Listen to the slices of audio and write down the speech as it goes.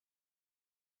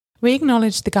We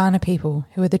acknowledge the Kaurna people,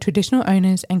 who are the traditional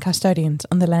owners and custodians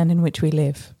on the land in which we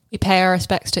live. We pay our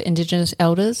respects to Indigenous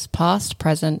elders, past,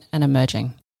 present and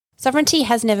emerging. Sovereignty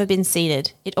has never been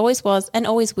ceded. It always was and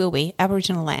always will be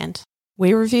Aboriginal land.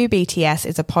 We Review BTS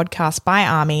is a podcast by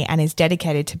ARMY and is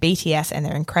dedicated to BTS and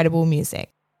their incredible music.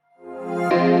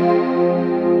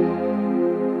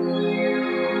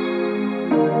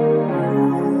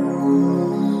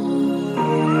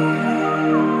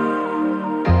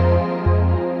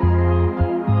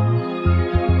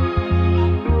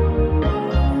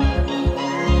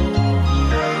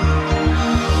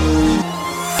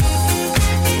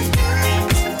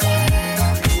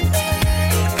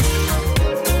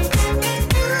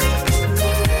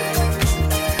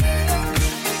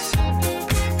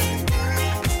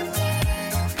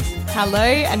 Hello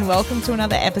and welcome to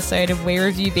another episode of We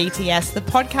Review BTS, the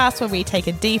podcast where we take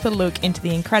a deeper look into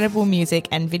the incredible music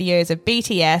and videos of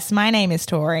BTS. My name is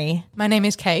Tori. My name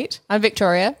is Kate. I'm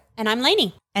Victoria. And I'm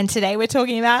Lainey. And today we're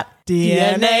talking about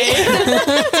DNA.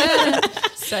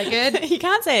 So good. You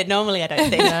can't say it normally, I don't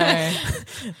think.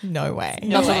 No way.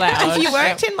 Not allowed. If you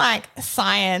worked in like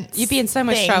science, You'd be in so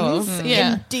much trouble.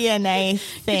 Yeah. in DNA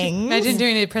things. Imagine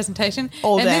doing a presentation.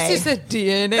 All and day. this is the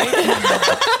DNA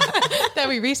that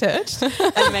we researched.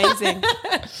 Amazing.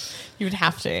 You would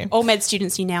have to. All med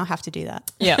students, you now have to do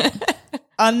that. Yeah.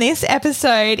 On this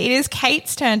episode, it is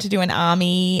Kate's turn to do an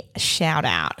ARMY shout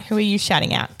out. Who are you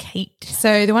shouting out, Kate?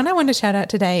 So the one I want to shout out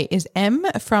today is Em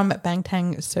from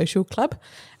Bangtang Social Club.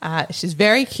 She's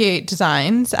very cute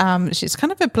designs. She's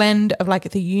kind of a blend of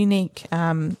like the unique,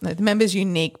 like the members'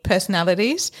 unique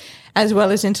personalities, as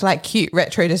well as into like cute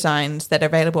retro designs that are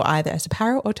available either as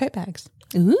apparel or tote bags.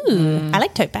 Ooh. I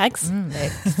like tote bags.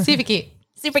 Super cute.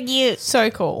 Super cute.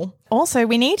 So cool. Also,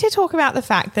 we need to talk about the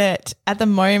fact that at the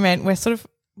moment we're sort of,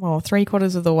 well,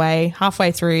 3/4 of the way,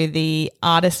 halfway through the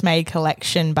Artist Made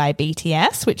collection by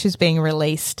BTS, which is being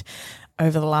released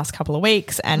over the last couple of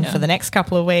weeks and for the next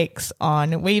couple of weeks on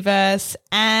Weverse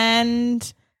and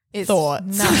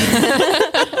Thoughts.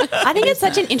 I think it's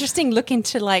such an interesting look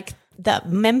into like the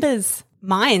members'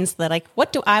 minds. They're like,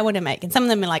 what do I want to make? And some of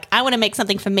them are like, I want to make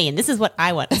something for me and this is what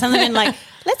I want. And some of them are like,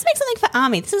 let's make something for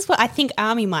ARMY. This is what I think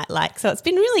ARMY might like. So it's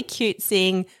been really cute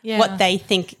seeing what they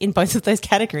think in both of those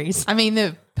categories. I mean,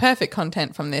 the perfect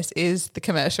content from this is the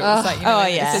commercials.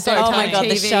 Yeah. So Oh my God,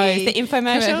 the shows, the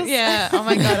infomercials. Yeah. Oh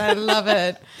my God, I love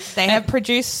it. They have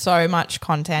produced so much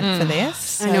content for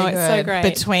this. I know, it's so great.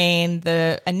 Between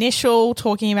the initial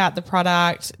talking about the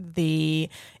product, the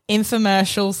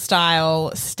infomercial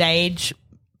style stage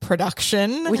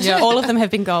production, Which all of them have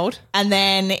been gold. and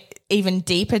then even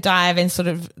deeper dive in sort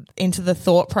of into the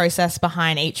thought process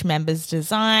behind each member's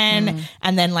design,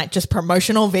 and then like just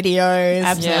promotional videos.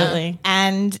 Absolutely.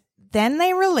 And then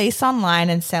they release online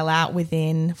and sell out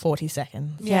within 40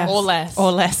 seconds. Yeah. Or less.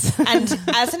 Or less. And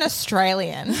as an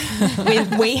Australian,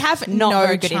 we have Not no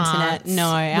very good chance internet. No,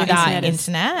 our with our internet is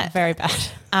internet. very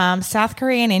bad. South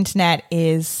Korean internet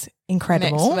is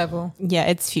incredible. Next level. Yeah,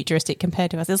 it's futuristic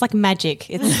compared to us. It's like magic.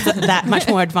 It's that much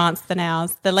more advanced than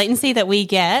ours. The latency that we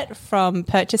get from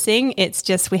purchasing, it's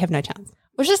just we have no chance.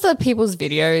 Or just the people's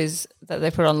videos that they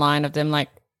put online of them like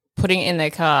putting it in their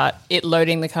cart, it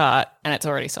loading the cart, and it's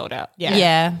already sold out.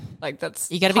 Yeah. Like that's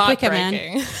You gotta be quicker, man.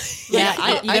 heartbreaking.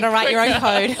 Yeah, you got to write your own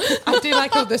code. I do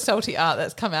like all the salty art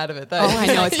that's come out of it, though. Oh, I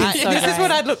know, it's been so This is great.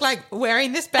 what I'd look like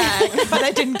wearing this bag, but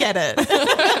I didn't get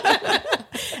it.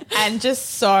 And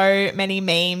just so many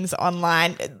memes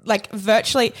online, like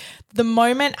virtually the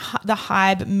moment the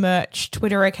Hybe merch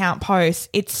Twitter account posts,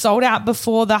 it's sold out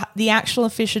before the actual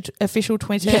official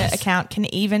Twitter account can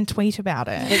even tweet about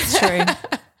it. It's true.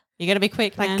 You got to be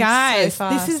quick, Like, man. guys, so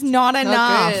this fast. is not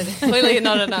enough. Clearly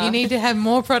not enough. You need to have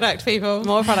more product, people.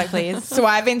 More product, please. So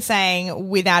I've been saying,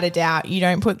 without a doubt, you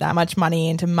don't put that much money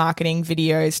into marketing,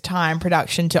 videos, time,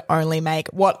 production to only make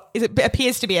what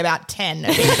appears to be about 10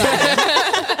 of each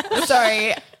item. So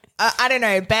I don't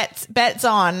know. Bets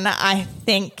on. I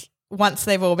think once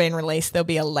they've all been released, there'll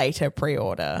be a later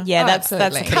pre-order. Yeah, Oh, that's a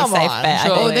absolutely. pretty Come safe on, bet. I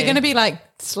sure. think. Or they're going to be like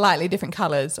slightly different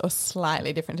colors or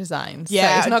slightly different designs.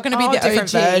 Yeah. So it's not going to be Oh, the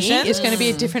different OG. versions. It's going to be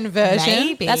a different version.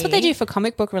 Maybe. That's what they do for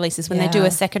comic book releases. When they do Yeah.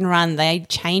 a second run, they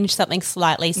change something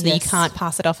slightly so that you Yes. can't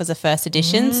pass it off as a first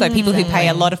edition. So people who pay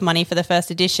a lot of money for the first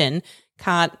edition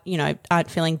can't,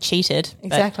 aren't feeling cheated. But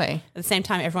Exactly. at the same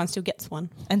time, everyone still gets one.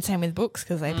 And same with books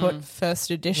because they put first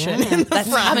edition in the That's,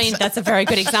 front. that's a very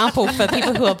good example for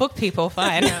people who are book people.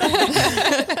 Fine.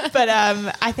 But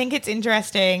I think it's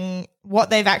interesting what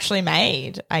they've actually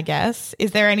made, I guess.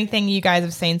 Is there anything you guys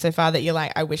have seen so far that you're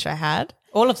like, I wish I had?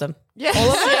 All of them. Yeah. All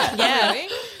of it. Yeah.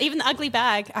 Even the ugly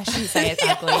bag. I shouldn't say it's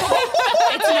ugly.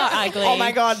 It's not ugly. Oh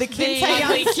my God, the kids are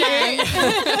ugly cute.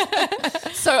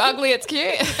 So ugly, it's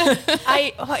cute.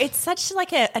 It's such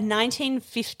like a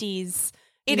 1950s.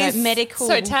 It It is is medical.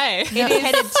 So Tay. It is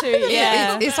headed to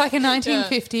It's like a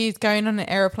 1950s going on an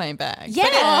airplane bag.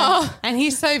 Yeah. And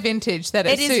he's so vintage that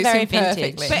it It is suits very him vintage.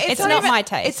 perfectly. But it's not even, my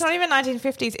taste. It's not even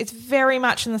 1950s. It's very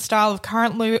much in the style of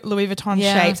current Louis Vuitton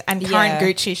Yeah. shapes and current Yeah.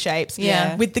 Gucci shapes.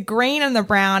 Yeah. With the green and the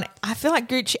brown, I feel like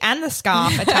Gucci and the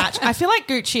scarf attached. I feel like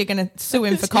Gucci are going to sue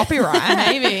him for copyright.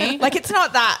 Maybe. Like it's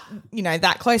not that,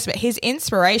 that close, but his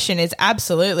inspiration is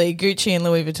absolutely Gucci and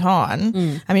Louis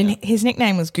Vuitton. I mean, his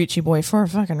nickname was Gucci Boy for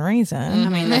a fucking reason. I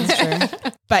mean, that's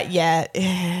true. But yeah,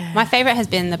 My favorite has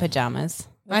been the pajamas.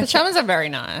 The pajamas are very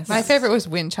nice. My favorite was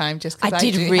Wind Chime, just because I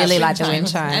did do really have like the Wind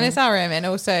Chime. and it's RM, and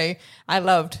also I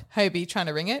loved Hobie trying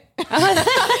to ring it in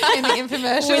the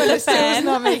infomercial. With and the it still was fan.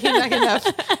 not making like enough,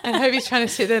 and Hobie's trying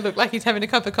to sit there, look like he's having a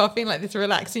cup of coffee, and like this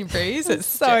relaxing breeze. It's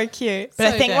so cute. But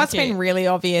I so think damn what's cute. been really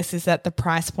obvious is that the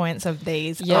price points of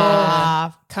these Yeah.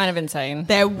 are kind of insane.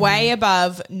 they're way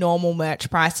above normal merch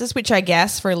prices, which I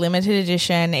guess for a limited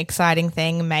edition exciting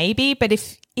thing maybe, but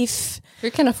if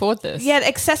Who can afford this? yeah,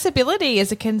 accessibility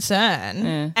is a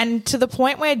concern, and to the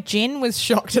point where Jin was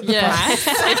shocked at the price.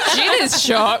 If Jin is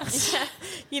shocked.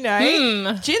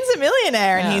 Jin's a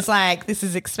millionaire, and he's like, "This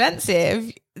is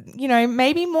expensive."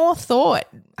 Maybe more thought.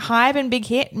 Hybe and Big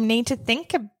Hit need to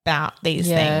think about these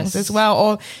Yes. things as well,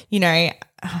 or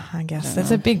I guess it's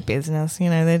a big business.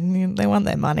 They want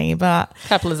their money, but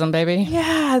Capitalism, baby.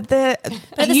 yeah, But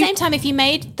at the same time, if you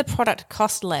made the product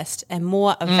cost less and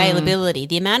more availability,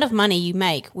 the amount of money you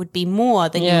make would be more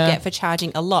than Yeah. you get for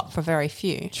charging a lot for very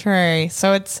few. True.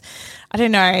 So I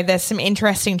don't know, there's some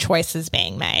interesting choices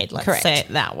being made, let's Correct. say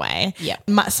it that way. Yeah.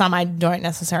 Some I don't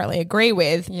necessarily agree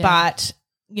with, but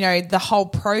the whole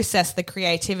process, the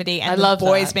creativity and I the love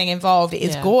boys that. being involved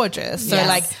is Yeah. gorgeous. So Yes.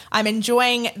 like I'm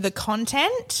enjoying the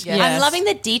content. Yes. I'm loving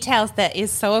the details that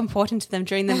is so important to them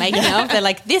during the making of. They're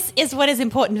like, this is what is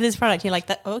important to this product. You're like,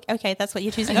 okay, that's what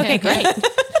you're choosing. Okay, great.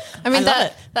 I mean love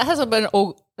it. that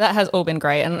has all been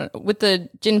great. And with the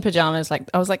Jin pajamas, like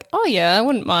I was like, oh yeah, I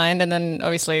wouldn't mind. And then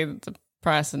obviously the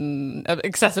price and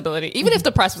accessibility. Even if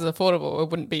the price was affordable, it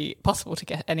wouldn't be possible to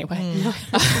get anyway.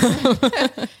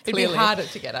 It'd be Clearly. harder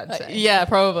to get, I'd say. Yeah,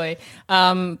 probably.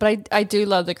 But I do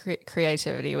love the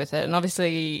creativity with it. And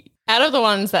obviously, out of the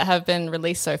ones that have been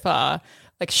released so far,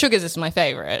 like Sugars is my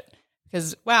favorite.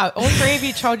 Because Wow, all three of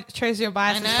you chose your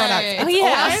biased know. products. Oh,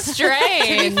 yeah. that's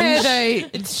strange. Fair though,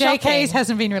 shocking. JK's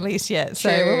hasn't been released yet, so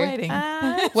True. we're waiting.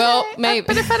 Well, maybe.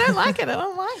 But if I don't like it, I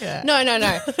don't like it.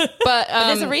 No. But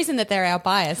There's a reason that they're our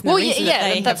bias. And well, the reason yeah,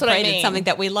 that they that's have what I created mean. something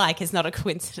that we like is not a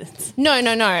coincidence. No.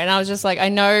 And I was just like, I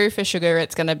know for Sugar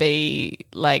it's going to be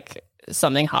like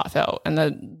something heartfelt. And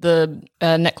the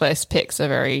necklace pics are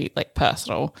very like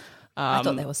personal. I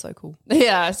thought they were so cool.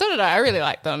 Yeah, so did I. I really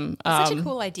like them. Such a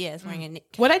cool idea is wearing a knit.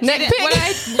 What I Neck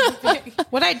didn't pic.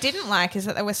 what I didn't like is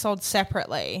that they were sold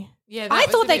separately. Yeah, I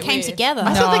thought they came together.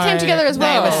 I thought they came together as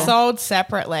well. They were sold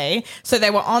separately. So they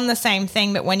were on the same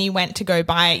thing, but when you went to go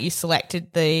buy it, you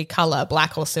selected the color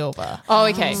black or silver. Oh,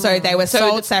 okay. So they were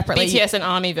sold the separately. BTS and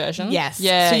ARMY version. Yes.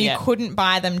 Yeah. So you yeah. couldn't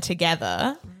buy them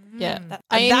together. Yeah.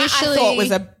 I thought was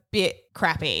a bit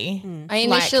crappy. I Like,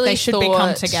 initially they should become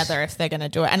thought- together if they're going to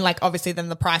do it, and like obviously then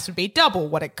the price would be double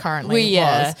what it currently Well,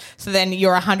 yeah. was. So then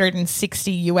you're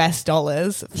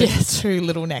 $160 for two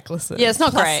little necklaces. Yeah, it's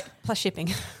not great. Plus shipping.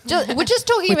 We're just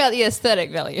talking about the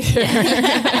aesthetic value.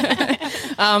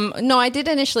 No, I did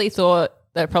initially thought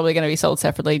they're probably going to be sold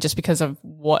separately just because of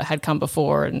what had come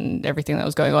before and everything that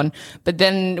was going on. But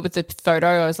then with the photo,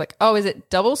 I was like, oh, is it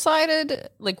double-sided?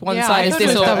 Like one side is it this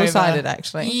was or double-sided,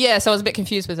 actually. Yeah, so I was a bit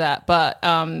confused with that. But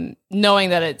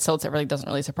knowing that it's sold separately doesn't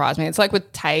really surprise me. It's like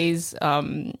with Tay's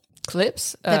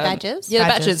clips. The badges? Yeah, the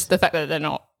Badges. badges. The fact that they're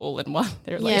not all in one.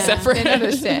 They're like Yeah. separate. They're not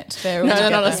a set. They're all No,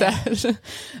 they're not a together. set.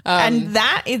 And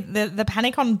that is the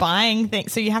panic on buying thing.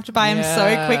 So you have to buy them so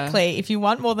Yeah. quickly. If you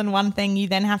want more than one thing, you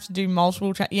then have to do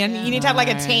multiple. You need to have like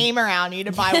a team around you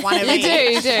to buy one of You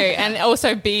each. do, and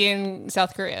also be in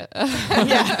South Korea.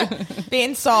 Yeah, be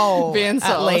in Seoul. Be in at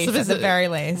Seoul, least, at the specific- very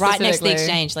least. Right next to the Specifically.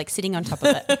 exchange, like sitting on top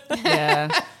of it. Yeah.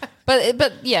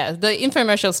 But yeah, the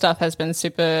infomercial stuff has been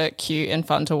super cute and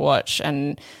fun to watch,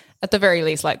 and at the very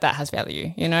least, like that has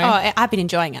value, you know? Oh, I've been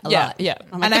enjoying it a Yeah, lot. yeah.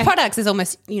 I'm like, And the products is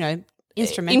almost,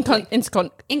 instrumental.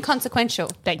 Inconsequential.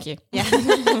 Thank you. Yeah.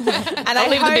 And I'll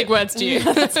leave the big words to you.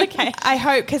 That's okay. I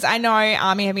hope, because I know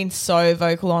ARMY have been so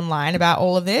vocal online about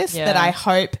all of this, Yeah. that I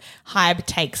hope Hybe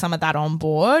takes some of that on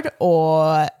board,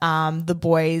 or the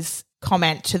boys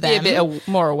comment to Be them a bit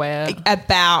more aware.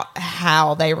 about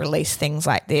how they release things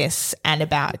like this and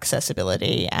about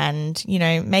accessibility and, you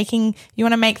know, you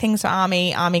want to make things for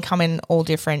Army come in all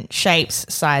different shapes,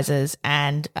 sizes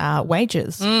and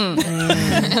wages. Do you know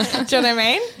what I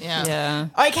mean? Yeah.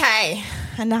 Okay,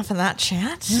 enough of that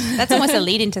chat. That's almost a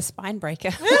lead into Spine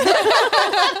Breaker.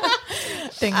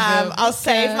 I'll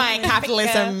save my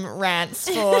capitalism rants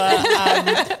for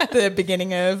the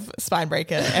beginning of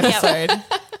Spinebreaker episode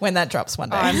when that drops one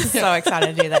day. I'm so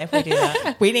excited to do that if we do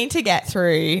that. We need to get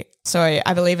through. So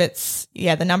I believe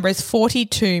the number is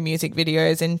 42 music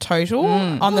videos in total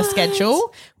on the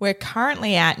schedule. We're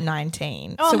currently at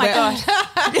 19. Oh my God.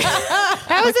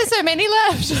 How is there so many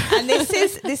left? And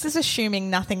this is assuming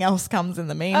nothing else comes in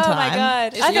the meantime. Oh my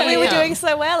God. I thought we were doing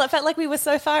so well. It felt like we were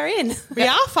so far in. We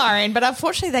are far in, but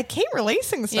unfortunately they keep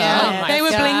releasing stuff. Yeah, my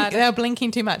God. they were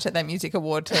blinking too much at that music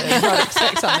award to not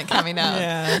expect something coming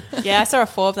up. Yeah, I saw a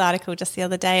Forbes article just the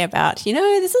other day about,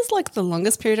 this is like the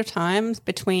longest period of time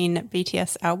between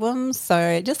BTS albums.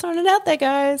 So just throwing it out there,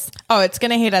 guys. Oh, it's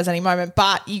going to hit us any moment,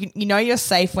 but you know you're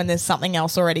safe when there's something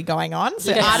else already going on.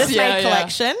 So Yes. artist Yeah, made yeah.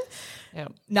 collection.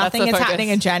 Yep. Nothing That's is the focus. happening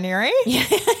in January.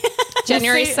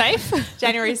 January Just safe.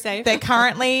 January safe. They're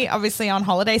currently obviously on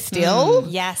holiday still.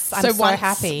 Yes, I'm so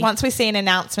happy. Once we see an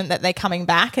announcement that they're coming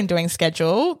back and doing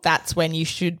schedule, that's when you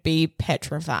should be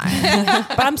petrified.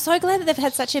 But I'm so glad that they've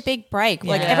had such a big break.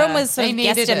 Like Yeah. everyone was sort They of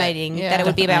needed it. guesstimating Yeah, that it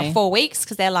would be about definitely. 4 weeks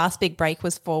because their last big break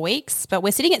was 4 weeks. But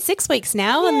we're sitting at 6 weeks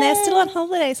now and they're still on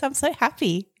holiday. So I'm so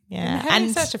happy. Yeah.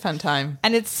 Having such a fun time.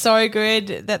 And it's so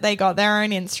good that they got their own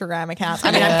Instagram accounts.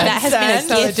 I mean, I'm That has been a concerned.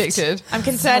 So gift. addicted. I'm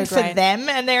concerned So for great. them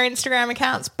and their Instagram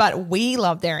accounts, but we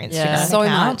love their Instagram So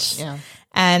accounts. much. Yeah.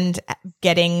 And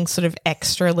getting sort of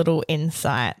extra little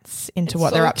insights into what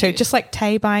so they're up to. cute. Just like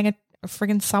Tay buying a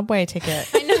friggin' Subway ticket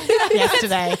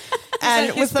yesterday. And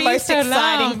it was the been most so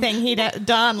exciting long. thing he'd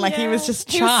done. Like he was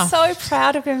just He was chuffed. so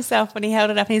proud of himself when he held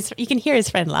it up. You can hear his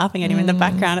friend laughing at him in the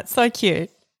background. It's so cute.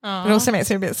 It also makes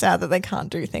me a bit sad that they can't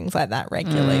do things like that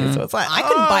regularly. So it's like, I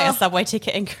couldn't buy a Subway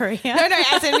ticket in Korea. No,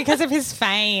 as in because of his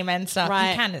fame and stuff. Right.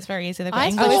 You can. It's very easy. They've got I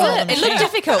English thought on all the it looked machines.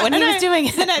 difficult when he was doing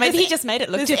it. No, Maybe there's- he just made it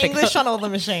look There's difficult. English on all the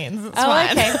machines. It's Oh,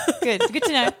 fine. okay. Good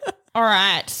to know. All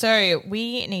right. So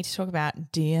we need to talk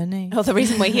about DNA. Well, the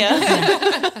reason we're here.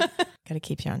 Got to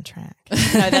keep you on track.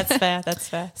 No, that's fair. That's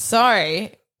fair. So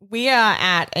we are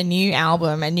at a new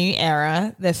album, a new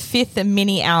era, the 5th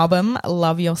mini album,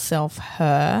 Love Yourself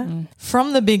Her,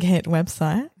 from the Big Hit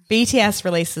website. BTS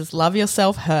releases Love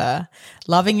Yourself Her.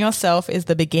 Loving yourself is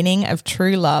the beginning of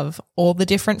true love, all the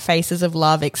different faces of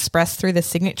love expressed through the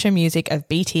signature music of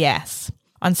BTS.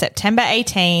 On September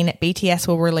 18, BTS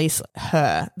will release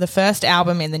Her, the first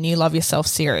album in the new Love Yourself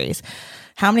series.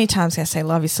 How many times can I say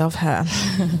Love Yourself Her?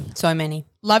 So many.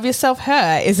 Love Yourself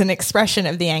Her is an expression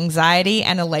of the anxiety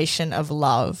and elation of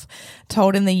love,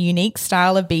 told in the unique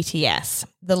style of BTS.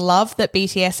 The love that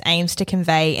BTS aims to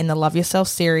convey in the Love Yourself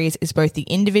series is both the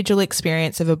individual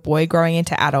experience of a boy growing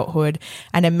into adulthood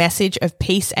and a message of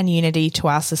peace and unity to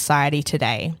our society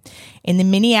today. In the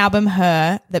mini album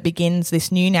Her that begins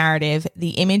this new narrative,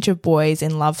 the image of boys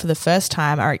in love for the first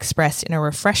time are expressed in a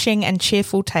refreshing and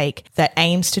cheerful take that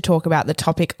aims to talk about the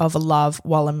topic of love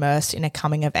while immersed in a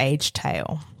coming-of-age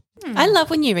tale. I love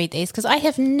when you read these because I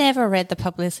have never read the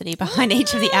publicity behind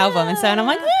each of the album. And so I'm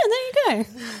like, yeah, there you go.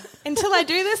 Until I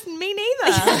do this, me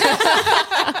neither.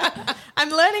 I'm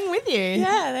learning with you.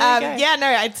 Yeah, there you go. Yeah,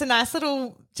 no, it's a nice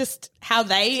little just how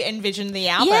they envision the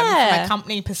album Yeah. from a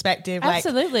company perspective.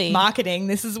 Absolutely. Like marketing,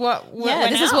 this is what Yeah,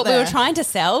 this is what we were trying to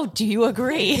sell. Do you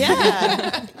agree?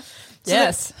 Yeah.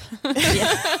 Yes. Well,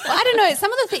 I don't know.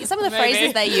 Some of the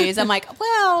phrases they use, I'm like,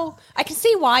 well, I can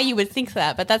see why you would think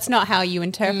that, but that's not how you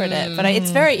interpret it. But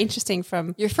it's very interesting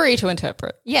from, You're free to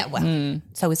interpret. yeah, well,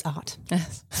 so is art.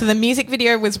 So the music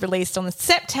video was released on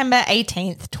September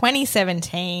 18th,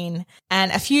 2017.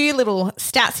 And a few little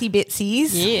statsy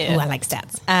bitsies. Oh, I like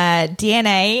stats.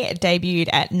 DNA debuted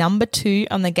at number 2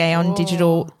 on the Gaon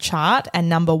Digital chart and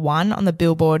number 1 on the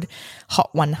Billboard Hot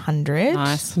 100.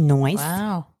 Nice. Noise.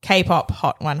 Wow. K-pop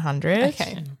Hot 100.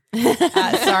 Okay.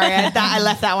 Sorry, I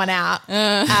left that one out.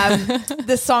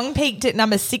 The song peaked at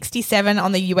number 67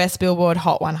 on the US Billboard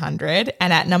Hot 100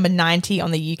 and at number 90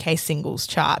 on the UK Singles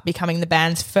chart, becoming the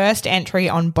band's first entry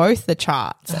on both the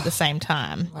charts at the same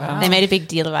time. They made a big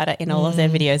deal about it in all of their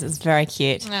videos. It's very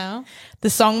cute. No. The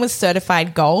song was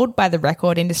certified gold by the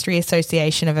Record Industry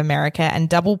Association of America and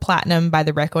double platinum by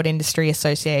the Record Industry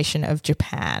Association of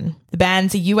Japan. The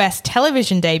band's US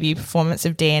television debut performance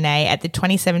of DNA at the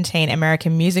 2017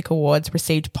 American Music Awards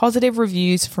received positive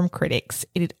reviews from critics.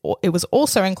 It was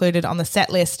also included on the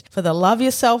set list for the Love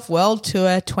Yourself World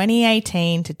Tour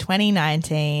 2018 to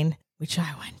 2019, which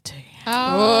I went to.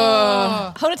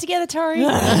 Hold it together, Tori.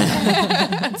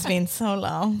 It's been so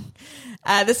long.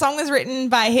 The song was written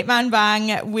by Hitman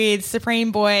Bang with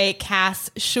Supreme Boy, Cass,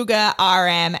 Sugar,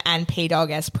 RM, and P-Dog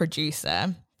as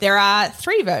producer. There are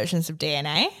 3 versions of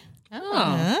DNA. That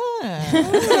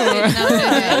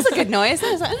was a good noise.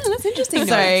 I was like, that's interesting.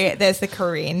 So noise. there's the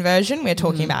Korean version we're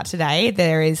talking about today.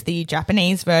 There is the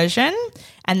Japanese version.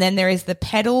 And then there is the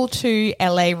Pedal to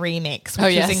LA remix,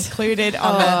 which is included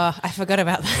on the... I forgot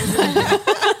about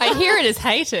that. I hear it is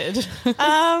hated.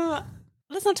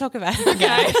 Let's not talk about it.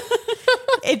 Okay.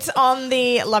 It's on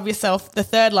the the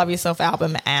third Love Yourself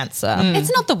album, Answer.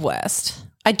 It's not the worst.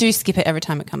 I do skip it every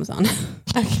time it comes on.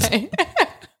 Okay.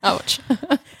 Ouch.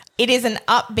 It is an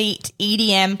upbeat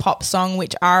EDM pop song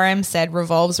which RM said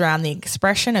revolves around the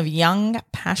expression of young,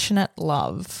 passionate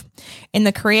love. In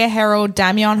the Korea Herald,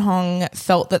 Damyeon Hong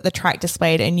felt that the track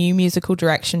displayed a new musical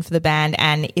direction for the band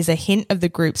and is a hint of the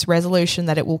group's resolution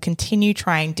that it will continue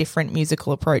trying different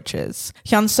musical approaches.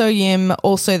 Hyun So Yim,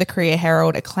 also the Korea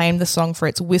Herald, acclaimed the song for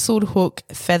its whistled hook,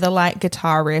 feather-light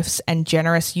guitar riffs, and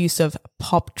generous use of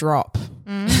pop drop.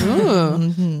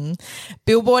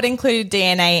 Billboard included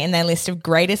DNA in their list of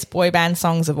greatest boy band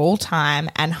songs of all time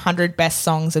and 100 best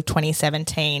songs of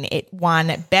 2017. It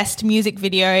won Best Music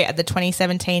Video at the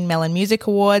 2017 Melon Music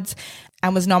Awards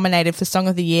and was nominated for Song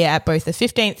of the Year at both the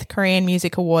 15th Korean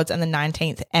Music Awards and the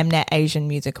 19th Mnet Asian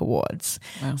Music Awards.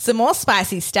 Wow. Some more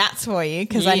spicy stats for you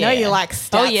because I know you like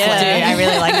stats. Oh, yeah. I do. I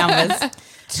really like numbers.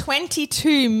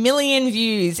 22 million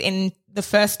views in the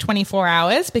first 24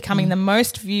 hours, becoming the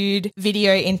most viewed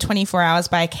video in 24 hours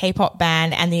by a K-pop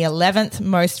band and the 11th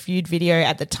most viewed video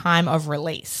at the time of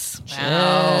release.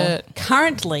 Wow.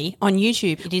 Currently on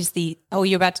YouTube, it is the... Oh,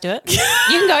 you're about to do it? You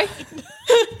can go.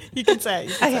 You can say.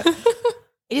 Okay.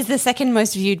 It is the second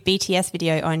most viewed BTS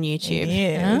video on YouTube.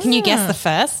 Yeah. Can you guess the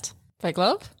first? Fake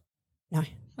love? No.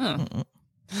 Oh.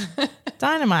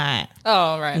 Dynamite.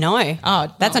 Oh, right. No.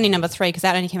 Oh, That's only number 3 because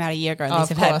that only came out a year ago. And of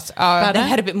these have course. Had, they've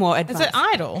had a bit more Is advanced. it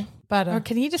Idol? Butter. Or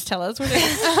can you just tell us what it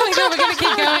is? Oh my God, we're going to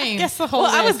keep going. Guess the whole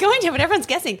Well, I was list. going to, but everyone's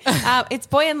guessing. It's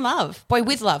Boy in Love. Boy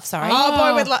with Love, sorry. Oh,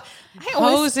 Boy with Love.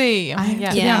 Cozy. To be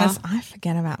Yeah. honest, I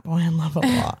forget about Boy in Love a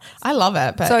lot. I love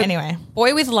it, but So, anyway.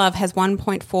 Boy with Love has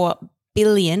 1.4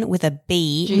 billion with a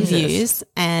B views,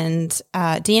 and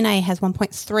DNA has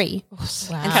 1.3.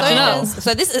 Wow.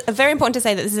 So this is very important to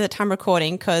say that this is a time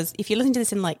recording because if you listen to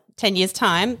this in like 10 years'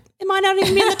 time, it might not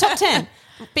even be in the top 10.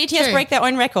 BTS True. break their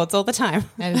own records all the time.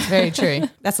 That is very true.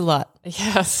 That's a lot.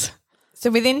 Yes. So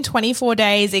within 24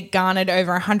 days, it garnered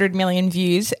over 100 million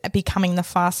views, becoming the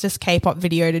fastest K-pop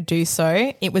video to do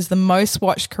so. It was the most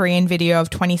watched Korean video of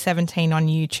 2017 on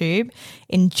YouTube.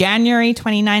 In January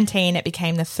 2019, it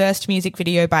became the first music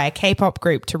video by a K-pop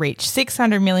group to reach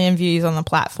 600 million views on the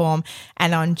platform.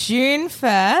 And on June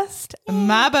 1st,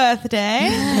 my birthday,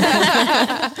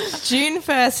 June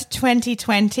 1st,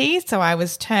 2020, so I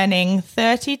was turning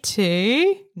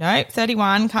 31,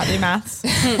 can't do maths.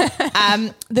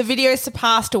 The video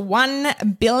surpassed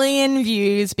 1 billion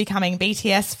views, becoming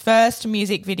BTS' first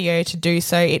music video to do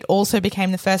so. It also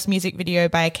became the first music video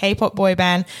by a K-pop boy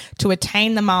band to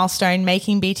attain the milestone,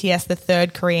 making BTS the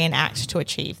third Korean act to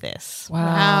achieve this.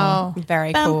 Wow.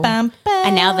 Very Bum, cool. bum, bum.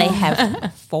 And now they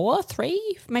have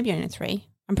 3, maybe only 3.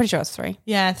 I'm pretty sure it's 3.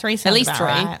 Yeah, 3 sounds least about 3.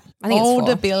 right. I think it's All 4.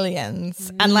 the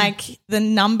billions. And like the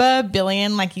number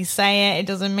billion, like you say it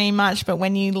doesn't mean much, but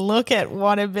when you look at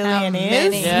what a billion is,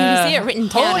 many. Yeah. You see it written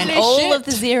down and Holy all shit. of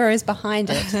the zeros behind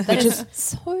it. That is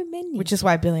so many. which is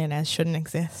why billionaires shouldn't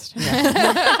exist.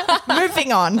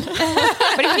 Moving on. But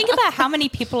if you think about how many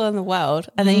people in the world,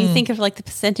 and then you think of like the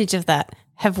percentage of that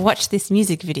have watched this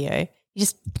music video, you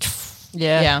just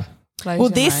Yeah. Well,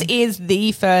 this is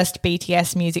the first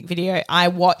BTS music video I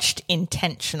watched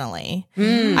intentionally.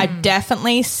 I've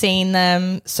definitely seen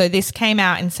them. So this came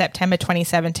out in September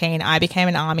 2017. I became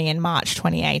an ARMY in March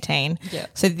 2018. Yeah.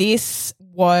 So this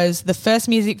was the first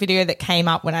music video that came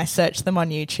up when I searched them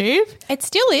on YouTube. It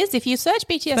still is. If you search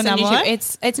BTS on number YouTube, one?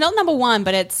 it's not number 1,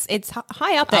 but it's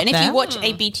high up there. Up and if there? you watch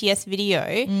a BTS video,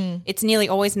 it's nearly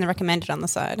always in the recommended on the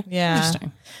side. Yeah.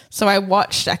 Interesting. So I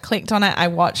clicked on it, I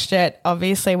watched it.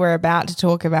 Obviously, we're about to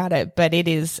talk about it, but it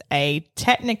is a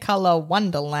Technicolor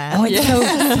wonderland. It's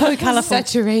so colourful.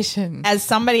 Saturation. As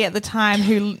somebody at the time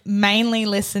who mainly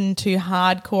listened to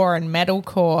hardcore and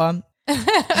metalcore,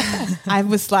 I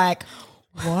was like,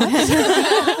 what?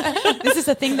 This is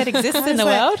a thing that exists in the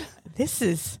like, world. This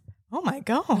is, oh my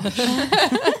gosh.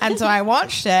 And so I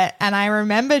watched it and I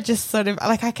remember just sort of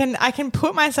like I can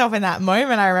put myself in that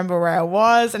moment. I remember where I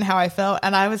was and how I felt,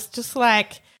 and I was just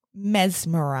like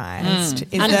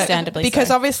mesmerized. Understandably because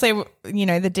so. obviously, you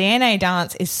know, the DNA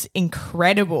dance is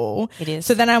incredible. It is.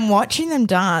 So then I'm watching them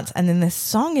dance and then the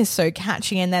song is so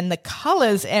catchy and then the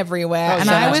colors everywhere. And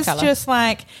so I much was colour. just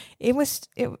like,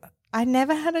 I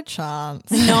never had a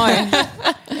chance. No,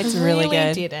 it's really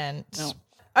good. Didn't. No.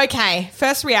 Okay,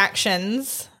 first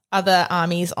reactions. Other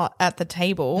armies at the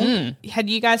table. Had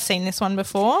you guys seen this one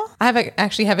before?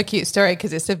 Actually have a cute story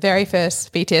because it's the very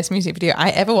first BTS music video I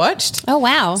ever watched. Oh,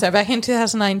 wow. So back in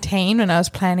 2019, when I was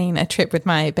planning a trip with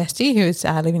my bestie who was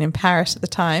living in Paris at the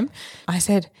time, I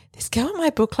said, this girl at my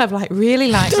book club like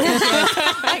really likes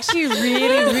BTS. Like she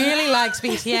really, really likes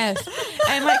BTS.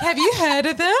 And like, have you heard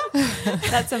of them?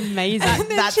 That's amazing. And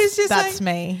then she's just That's like,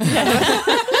 me.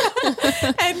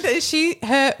 And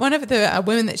one of the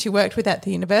women that she worked with at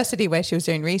the university where she was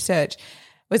doing research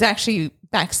was actually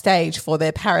backstage for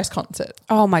their Paris concert.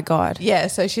 Oh my God. Yeah,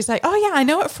 so she's like, oh yeah, I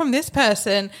know it from this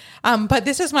person, but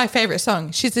this is my favorite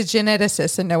song. She's a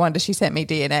geneticist, and no wonder she sent me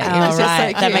DNA. It was just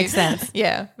right. so That cute. makes sense.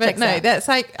 Yeah, but Checks no, out. that's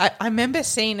like I remember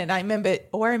seeing it.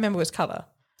 All I remember was color.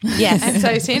 Yes. And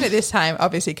so seeing it this time,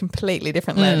 obviously completely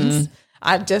different lens.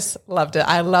 I just loved it.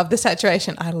 I love the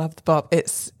saturation. I love the bop.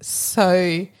 It's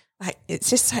so like it's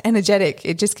just so energetic.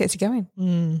 It just gets you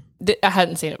going. I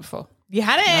hadn't seen it before. You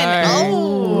hadn't?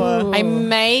 Oh. I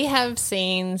may have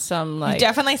seen some like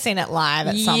Definitely seen it live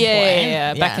at some point.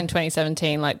 yeah, back in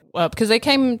 2017, like because they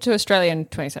came to Australia in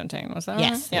 2017. Was that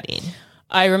Yes, right? they did.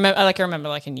 I remember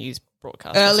like a news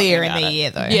broadcast or Earlier something in about the it.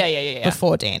 year, though. Yeah.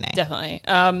 Before DNA. Definitely.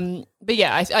 But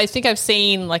yeah, I think I've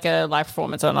seen like a live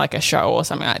performance on like a show or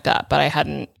something like that, but I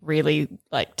hadn't really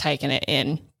like taken it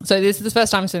in. So this is the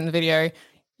first time I've seen the video.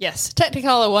 Yes,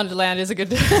 Technicolor Wonderland is a good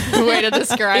way to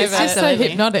describe It's it. just so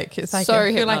hypnotic. It's like So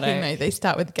I feel like hypnotic. they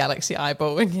start with Galaxy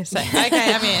Eyeball and you're saying,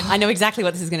 okay, I'm in. I know exactly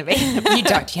what this is going to be. You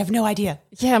don't. You have no idea.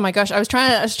 Yeah, my gosh. I was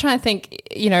trying to think,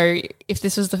 you know, if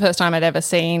this was the first time I'd ever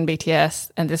seen BTS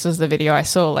and this was the video I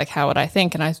saw, like how would I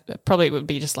think? And I probably would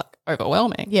be just like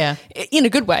overwhelming. Yeah. In a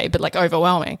good way, but like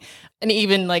overwhelming. And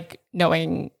even like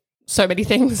knowing so many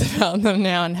things about them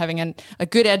now and having a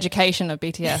good education of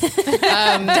BTS.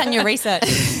 Done your research.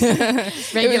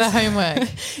 Regular homework.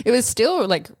 It was still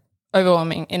like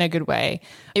overwhelming in a good way.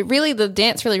 The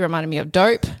dance really reminded me of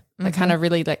Dope, the kind of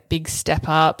really like big step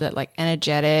up, that like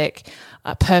energetic,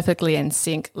 perfectly in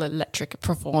sync electric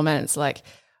performance. Like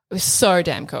it was so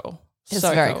damn cool. It's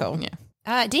so very cool. Yeah.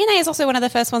 DNA is also one of the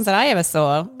first ones that I ever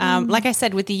saw. Like I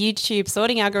said, with the YouTube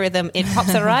sorting algorithm, it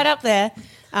pops it right up there.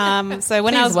 So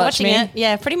when I Please was watch watching me. it,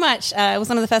 yeah, pretty much, it was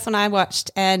one of the first one I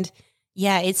watched. And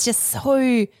yeah, it's just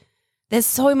there's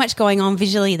so much going on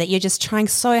visually that you're just trying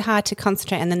so hard to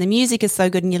concentrate. And then the music is so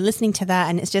good and you're listening to that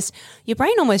and it's just, your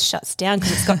brain almost shuts down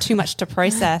because it's got too much to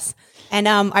process. And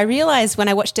I realized when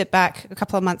I watched it back a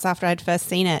couple of months after I'd first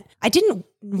seen it, I didn't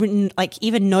like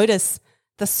even notice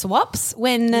the swaps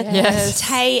when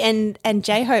Tay and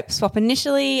J-Hope swap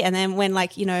initially, and then when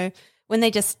like, you know, when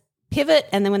they just pivot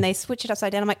and then when they switch it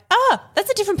upside down, I'm like, that's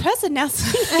a different person now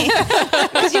singing.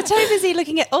 Because you're too busy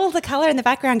looking at all the color in the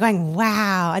background going,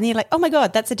 wow. And you're like, oh my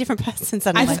God, that's a different person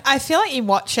suddenly. I feel like you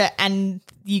watch it and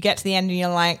you get to the end and you're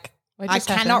like, I just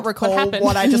cannot happened? recall happened?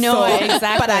 what I just No, saw.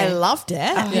 exactly. But I loved it.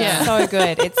 It's so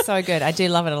good. It's so good. I do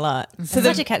love it a lot. So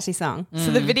such a catchy song. So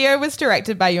the video was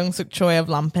directed by Young Suk Choi of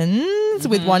Lumpins,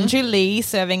 with Wonju Lee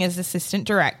serving as assistant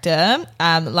director.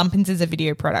 Lumpins is a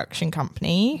video production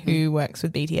company who works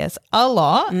with BTS a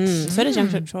lot. So does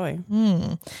Jungkook Choi.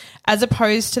 As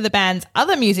opposed to the band's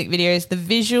other music videos, the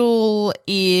visual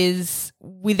is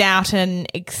without an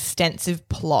extensive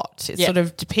plot. It sort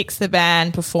of depicts the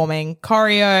band performing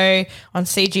choreo on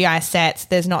CGI sets.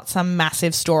 There's not some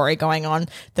massive story going on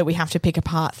that we have to pick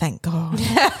apart, thank God.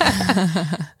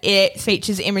 It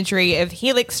features imagery of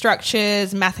helix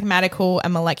structures, mathematical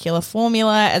and molecular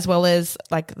formula, as well as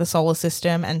like the solar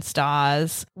system and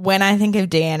stars. When I think of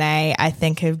DNA, I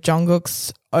think of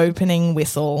Jungkook's opening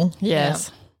whistle.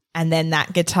 Yes. And then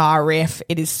that guitar riff,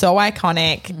 it is so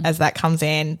iconic as that comes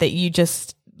in that you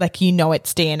just like, you know,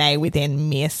 it's DNA within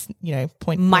mere, you know,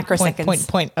 Microseconds.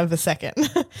 point of a second.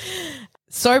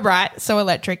 So bright, so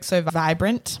electric, so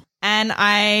vibrant. And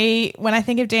when I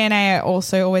think of DNA, I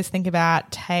also always think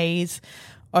about Tay's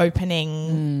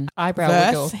opening Eyebrow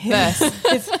verse.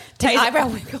 wiggle. Tay's Eyebrow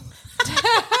wiggle.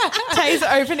 Tay's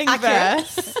opening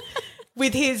verse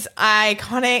with his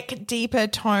iconic deeper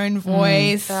tone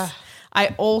voice.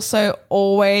 I also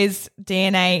always,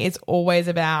 DNA is always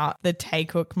about the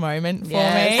Taekook moment for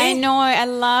Yes. me. I know. I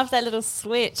love that little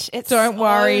switch. It's Don't so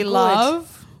worry, good.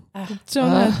 love.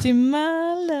 Don't do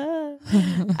my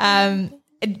love.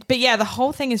 But yeah, the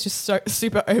whole thing is just so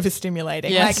super overstimulating.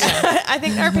 Yes. Like, I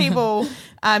think there are people,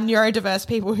 neurodiverse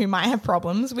people who might have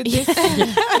problems with this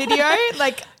video.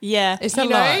 like, Yeah. It's you a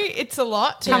know, lot. it's a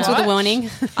lot. To Comes with a watch. warning.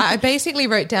 I basically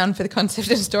wrote down for the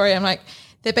concept of story, I'm like,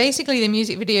 that basically the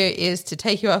music video is to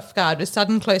take you off guard with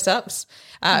sudden close-ups,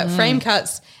 frame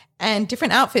cuts, and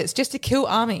different outfits just to kill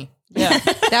Army. Yeah.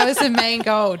 That was the main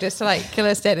goal, just to like kill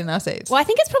us dead in our seats. Well, I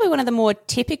think it's probably one of the more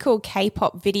typical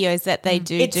K-pop videos that they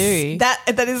do. That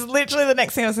is literally the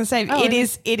next thing I was going to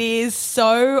say. It is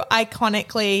so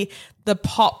iconically the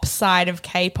pop side of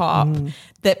K-pop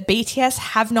that BTS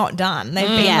have not done. They've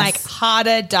been Yes. like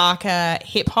harder, darker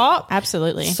hip hop.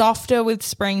 Absolutely. Softer with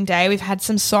Spring Day. We've had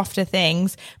some softer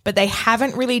things, but they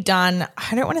haven't really done,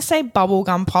 I don't want to say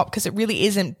bubblegum pop because it really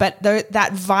isn't, but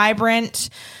that vibrant,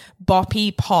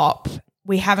 boppy pop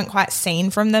we haven't quite seen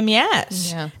from them yet.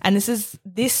 Yeah. And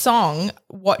this song,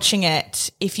 watching it,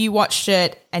 if you watched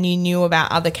it and you knew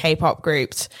about other K-pop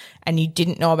groups and you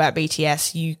didn't know about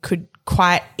BTS, you could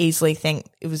quite easily think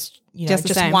it was, you know, Just the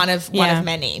just same. one of Yeah.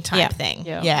 many type Yeah. thing.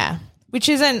 Yeah. Yeah. Which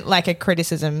isn't like a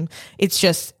criticism. It's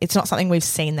just, it's not something we've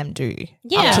seen them do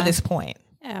Yeah. up to this point.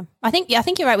 Yeah. I think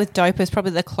you're right with Dope is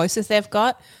probably the closest they've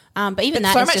got. But even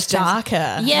that So is much just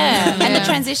darker. Yeah. And the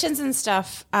transitions and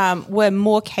stuff were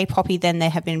more K-poppy than there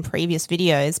have been in previous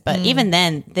videos. But even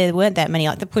then, there weren't that many.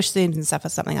 Like the push zooms and stuff are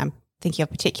something I'm thinking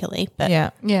of particularly. But Yeah.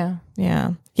 yeah.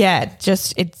 Yeah. Yeah.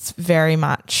 Just, it's very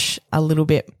much a little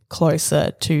bit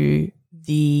closer to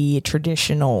the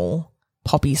traditional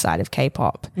poppy side of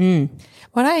K-pop.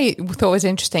 What I thought was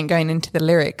interesting going into the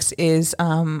lyrics is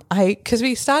because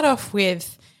we start off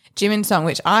with Jimin's song,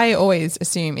 which I always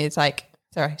assume is like,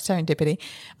 serendipity.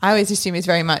 I always assume is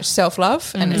very much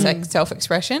self-love and it's like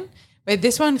self-expression. But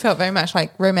this one felt very much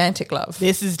like romantic love.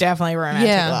 This is definitely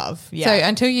romantic love. Yeah. So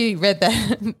until you read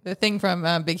the thing from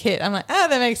Big Hit, I'm like, that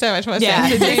makes so much more Yeah.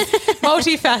 sense. It's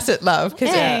multifaceted love.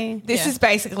 Because Hey. This is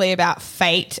basically about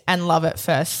fate and love at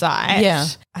first sight. Yeah.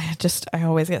 I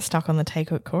always get stuck on the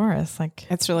Taekook chorus. Like,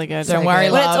 it's really good. Don't worry,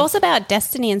 But love. it's also about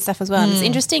destiny and stuff as well. And it's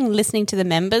interesting listening to the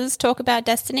members talk about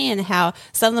destiny and how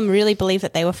some of them really believe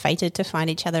that they were fated to find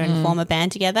each other and form a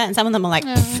band together. And some of them are like,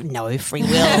 no, free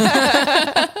will.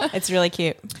 It's really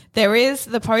cute. there is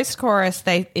the post-chorus.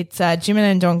 It's Jimin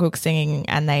and Jungkook singing,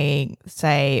 and they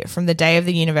say, "From the day of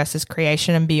the universe's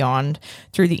creation and beyond,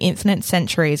 through the infinite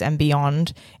centuries and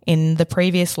beyond, in the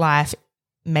previous life,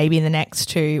 maybe in the next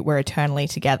two, we're eternally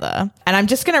together." And I'm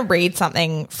just going to read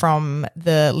something from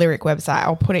the lyric website.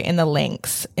 I'll put it in the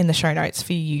links in the show notes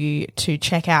for you to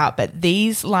check out. But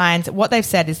these lines, what they've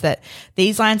said is that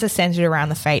these lines are centered around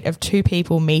the fate of two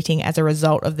people meeting as a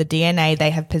result of the DNA they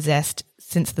have possessed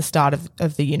since the start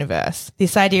of the universe.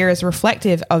 This idea is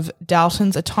reflective of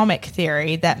Dalton's atomic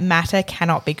theory that matter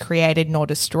cannot be created nor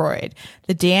destroyed.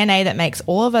 The DNA that makes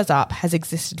all of us up has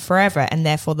existed forever, and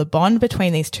therefore the bond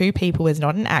between these two people is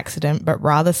not an accident, but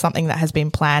rather something that has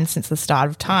been planned since the start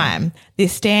of time.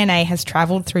 This DNA has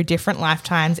traveled through different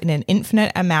lifetimes in an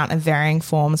infinite amount of varying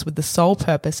forms with the sole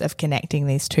purpose of connecting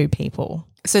these two people.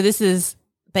 So this is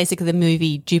basically the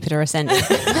movie Jupiter Ascending.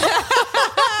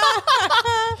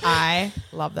 I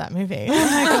love that movie.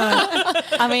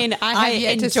 I mean, I have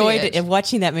yet to see enjoyed it.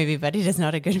 watching that movie, but it is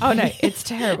not a good movie. Oh no, it's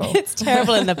terrible. It's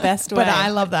terrible in the best way. But I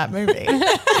love that movie.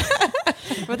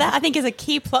 But that, I think, is a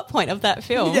key plot point of that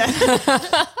film.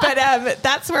 But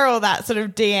that's where all that sort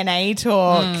of DNA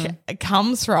talk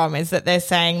comes from, is that they're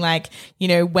saying, like, you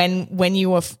know, when you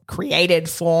were created,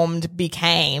 formed,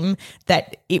 became,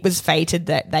 that it was fated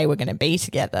that they were going to be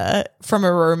together from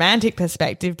a romantic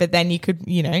perspective. But then you could,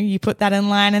 you know, you put that in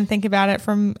line and think about it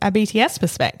from a BTS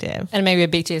perspective. And maybe a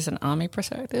BTS and ARMY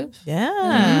perspective.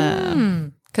 Yeah.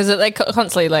 Because they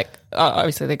constantly, like,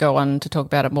 obviously they go on to talk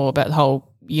about it more, about the whole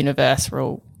universe. We're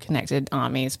all connected.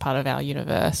 ARMY is part of our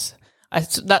universe.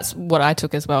 That's what I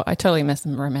took as well. I totally missed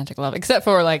the romantic love, except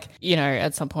for, like, you know,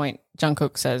 at some point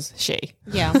Jungkook says she.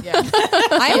 Yeah.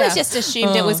 I always just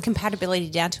assumed it was compatibility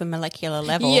down to a molecular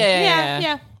level.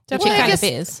 Yeah. Which it kind of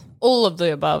is. All of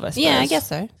the above, I suppose. Yeah, I guess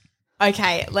so.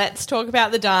 Okay, let's talk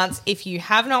about the dance. If you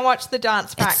have not watched the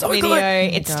dance pack so video,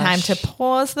 good. it's time to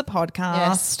pause the podcast.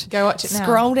 Yes, go watch it now.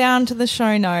 Scroll down to the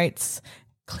show notes,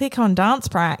 click on Dance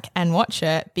Prac and watch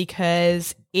it,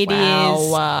 because it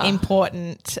is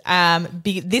important.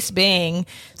 This being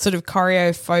sort of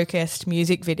choreo-focused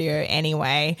music video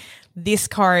anyway, this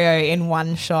choreo in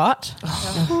one shot.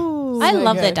 I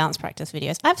love good. their dance practice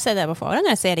videos. I've said that before. I'm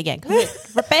going to say it again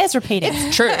because it bears repeating.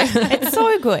 True. It's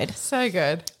so good. So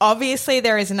good. Obviously,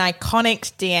 there is an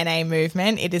iconic DNA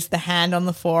movement. It is the hand on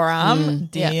the forearm,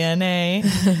 DNA.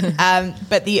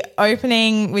 But the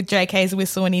opening with JK's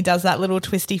whistle when he does that little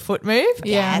twisty foot move,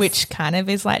 Yes. which kind of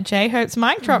is like J-Hope's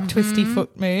mic drop twisty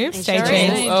foot move. Stay sure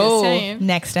tuned. is. Oh.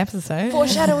 Next episode.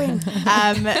 Foreshadowing.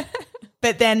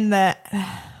 But then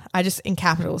I just in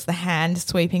capitals, the hand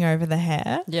sweeping over the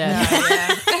hair. Yeah.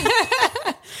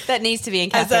 That needs to be in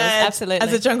capitals. Absolutely.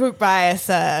 As a Jungkook bias,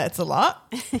 it's a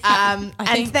lot.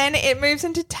 And then it moves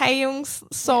into Taehyung's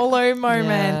solo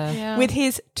moment Yeah. with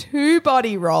his 2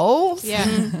 body rolls. Yeah.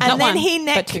 And Not then one,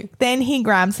 but 2. then he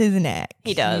grabs his neck.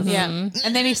 He does. Yeah.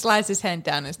 And then he slides his hand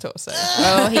down his torso.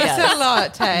 Oh, he It's does. a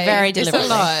lot, Tay. Very It's a deliberately.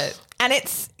 lot. And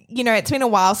it's been a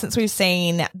while since we've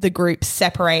seen the group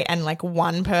separate and like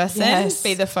one person Yes.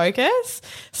 be the focus.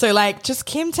 So like just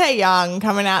Kim Tae-young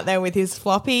coming out there with his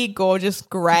floppy, gorgeous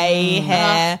grey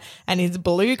hair and his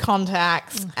blue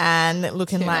contacts and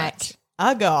looking Too like much.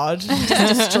 a god. Just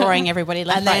destroying everybody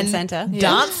left, And right, then and centre.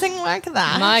 dancing like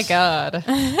that. My God.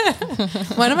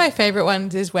 One of my favorite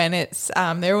ones is when it's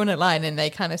they're all in a line and they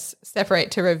kind of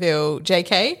separate to reveal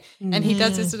JK, and he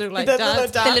does this little like The dance,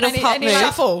 little dance. and The little pop and move. like,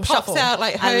 Shuffle. pops out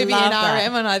like I Hobie love and that.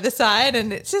 RM on either side,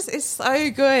 and it's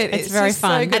so good. It's very just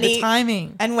fun. So good. And The he-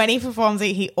 timing. And when he performs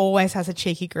it, he always has a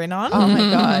cheeky grin on. Oh my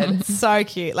god. So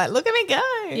cute. Like, look at me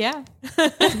go. Yeah.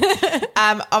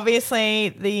 Obviously,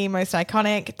 the most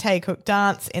iconic Taekook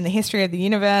dance in the history of the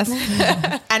universe.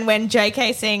 And when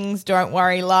JK sings Don't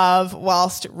Worry Love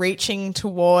whilst reaching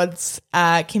towards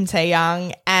Kim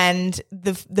Tae-young. And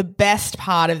the best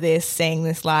part of this, seeing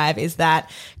this live, is that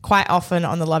quite often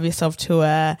on the Love Yourself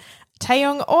tour,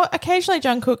 Taehyung or occasionally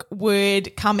Jungkook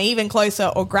would come even closer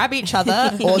or grab each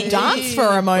other or dance for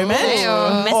a moment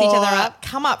Or mess each other up.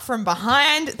 come up from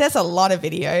behind. There's a lot of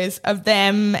videos of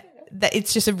them. That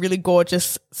it's just a really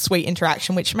gorgeous, sweet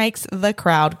interaction, which makes the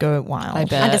crowd go wild. I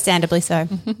bet. Understandably so.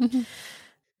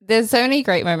 There's so many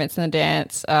great moments in the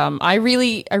dance. I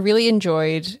really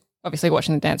enjoyed obviously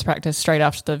watching the dance practice straight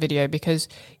after the video because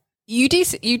you do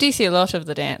see a lot of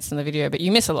the dance in the video, but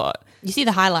you miss a lot. You see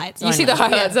the highlights. You see the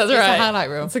highlights. That's it's a right. highlight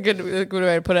reel. It's a good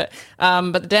way to put it.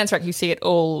 But the dance track, you see it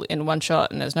all in one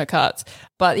shot, and there's no cuts.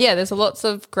 But yeah, there's lots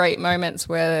of great moments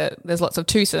where there's lots of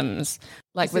twosomes.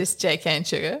 Like Is this JK and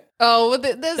Sugar? oh,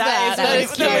 there's that. That is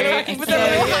with cute. the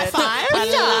little high five.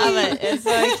 I love it. It's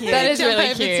so cute. That is Jump really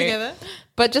over cute. together.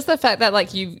 But just the fact that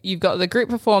like you've got the group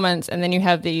performance and then you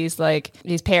have these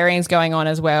pairings going on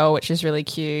as well, which is really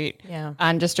cute. Yeah.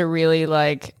 And just a really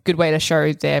like good way to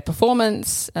show their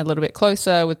performance a little bit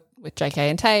closer with JK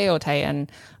and Tay or Tay and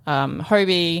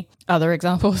Hobie. Other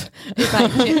examples. It's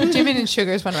like Jimin and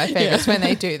Sugar is one of my favorites when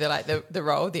they do the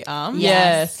roll, the arm.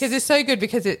 Yes. Because it's so good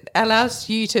because it allows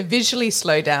you to visually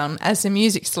slow down as the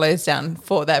music slows down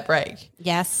for that break.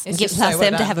 Yes. It's Give just so us well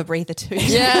them to done. have a breather too.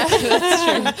 Yeah, that's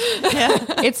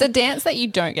true. It's a dance that you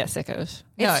don't get sick of. It's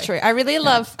No. true. I really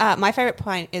love my favorite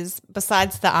point is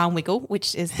besides the arm wiggle,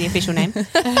 which is the official name,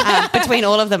 between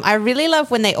all of them. I really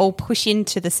love when they all push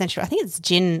into the central. I think it's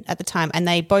Jin at the time, and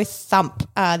they both thump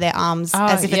their arms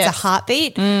as if it's a yes.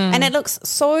 heartbeat, and it looks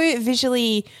so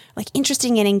visually like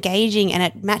interesting and engaging, and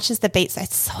it matches the beats.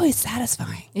 It's so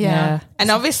satisfying. Yeah.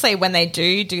 And obviously, when they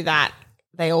do that,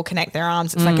 they all connect their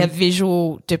arms. It's like a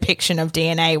visual depiction of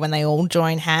DNA when they all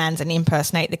join hands and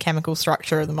impersonate the chemical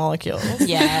structure of the molecules.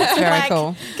 Yeah, it's very Like,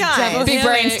 cool. guys. Big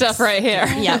brain Helix. stuff right here.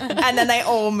 Yeah. And then they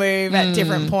all move at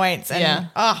different points. And,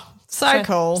 Yeah. so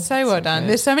cool. So well done.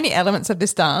 There's so many elements of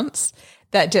this dance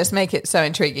that just make it so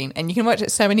intriguing. And you can watch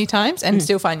it so many times and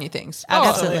still find new things.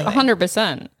 Absolutely.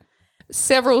 100%.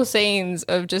 Several scenes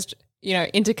of just,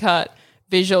 intercut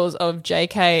visuals of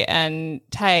JK and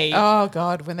Tay. Oh,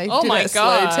 God. When they Oh do my that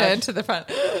God. slow turn to the front.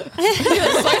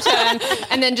 Slow turn,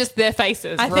 and then just their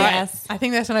faces, right? I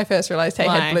think that's when I first realized Tay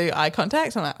Like- had blue eye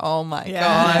contact. I'm like, oh, my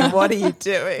Yeah. God. What are you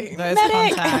doing? Those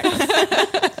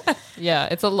contacts. Yeah,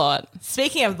 it's a lot.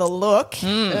 Speaking of the look,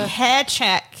 hair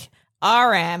check,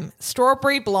 RM,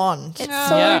 strawberry blonde. It's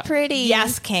so Yeah. pretty.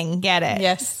 Yes, King, get it.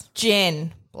 Yes.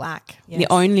 Gin, black. The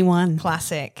only one.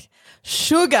 Classic.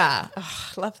 Sugar,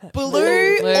 Love that.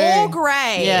 blue, Blue. or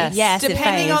grey. Yes. Yes, it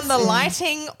Depending fades. on the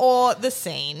lighting or the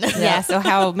scene. Yes, or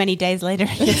how many days later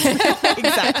it is.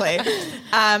 Exactly.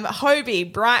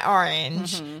 Hobie, bright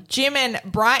orange. Jimin,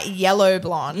 bright yellow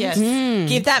blonde. Yes.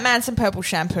 Give that man some purple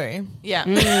shampoo. Yeah.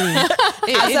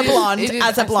 As a blonde, it is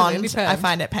as a blonde, absolutely perm. I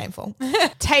find it painful.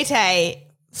 Tay-Tay,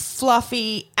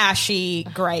 fluffy, ashy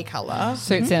grey colour.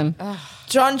 Suits him.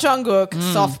 John Jungkook,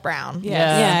 soft brown. Yes.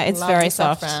 Yeah, it's Love very the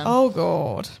soft. brown. Oh,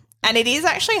 God. And it is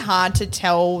actually hard to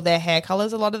tell their hair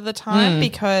colors a lot of the time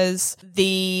because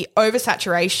the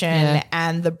oversaturation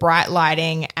and the bright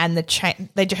lighting and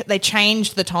they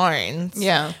changed the tones.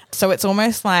 Yeah. So it's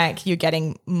almost like you're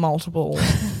getting multiple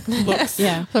looks.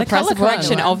 Yeah. The The price color of one.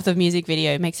 correction of the music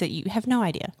video makes it you have no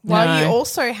idea. Well, you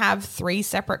also have 3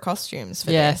 separate costumes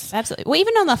for Yes. this. Absolutely. Well,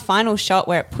 even on the final shot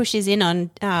where it pushes in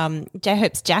on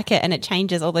J-Hope's jacket and it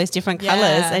changes all those different Yeah.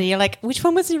 colors and you're like, which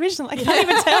one was the original? I can't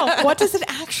even tell. What does it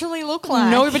actually look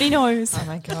like? Nobody knows. Oh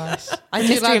my gosh. I do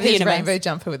Mystery love of the his universe. rainbow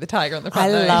jumper with the tiger on the front.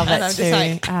 I though. love and it I'm just too.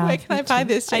 like, where can I buy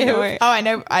this? I know. too?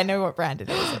 Oh, I know what brand it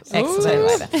is.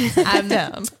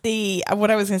 Excellent.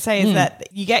 What I was going to say is that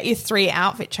you get your 3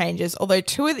 outfit changes, although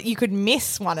 2 of you could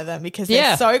miss one of them because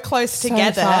they're so close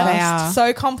together. fast.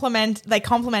 They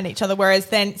complement each other. Whereas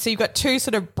then, so you've got 2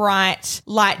 sort of bright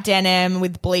light denim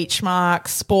with bleach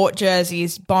marks, sport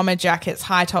jerseys, bomber jackets,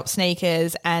 high top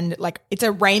sneakers, and like it's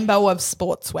a rainbow of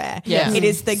sportswear. Yes. It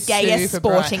is the gayest Super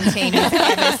bright. sporting team you've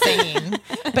ever seen.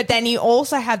 But then you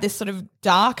also have this sort of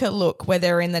darker look where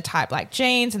they're in the type like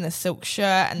jeans and the silk shirt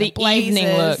and the blazers.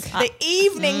 evening look. The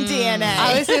evening DNA.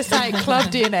 I was just like, club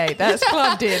DNA. That's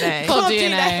club DNA. Club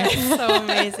DNA. So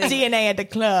amazing. DNA at the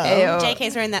club.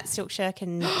 JK's wearing that silk shirt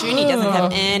and Junie doesn't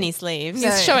have any sleeves.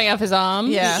 He's showing off his arms.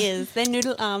 Yeah. He is. They're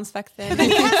noodle arms back then. He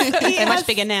They're much has-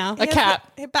 bigger now. he has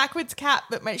cap. A backwards cap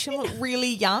that makes him look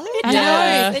really young. I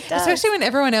Yeah. know. It does. Especially when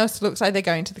everyone else looks like they're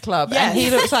going to the club Yes. and he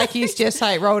looks like he's just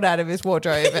like rolled out of his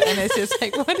wardrobe and it's just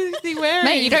like, what is he wearing?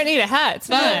 Mate, you don't need a hat. It's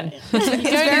fine. He's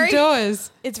going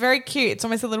indoors. It's very cute. It's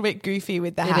almost a little bit goofy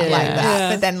with the hat is. like that. Yeah.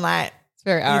 But then like It's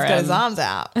very he's got his RM. arms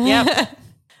out. Yep.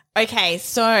 Okay,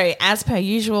 so as per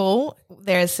usual,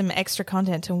 there is some extra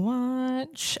content to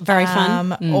watch. Very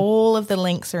fun. All of the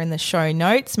links are in the show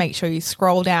notes. Make sure you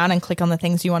scroll down and click on the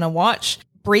things you want to watch.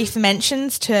 Brief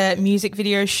mentions to music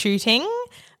video shooting.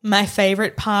 My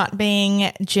favorite part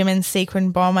being Jim and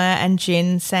Sequin Bomber and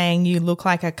Jin saying, "You look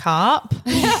like a carp."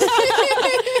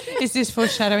 Is this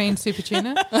foreshadowing Super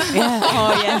Tuna?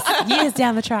 Oh, yes. Years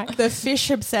down the track. The fish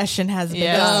obsession has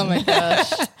begun. Oh my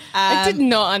gosh. I did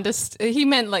not understand. He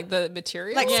meant like the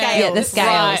material. Like Yeah. scales. Yeah, the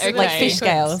scales. Right, Like okay. fish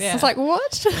scales. Yeah. I was like,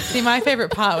 what? See, my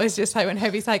favorite part was just like when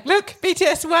Hobie's like, look,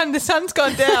 BTS won, the sun's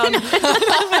gone down.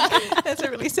 That's a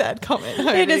really sad comment,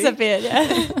 Hobie. It is a bit,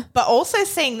 yeah. But also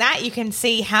seeing that, you can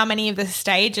see how many of the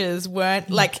stages weren't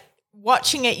like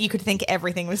watching it. You could think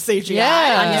everything was CGI.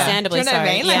 Yeah. Understandably Do you know what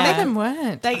I so. mean? Like, Like, none of them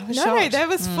weren't. they I was no, shocked. there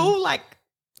was full like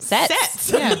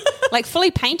Sets. Yeah. Like fully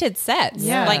painted sets.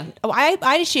 Yeah. Like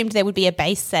I assumed there would be a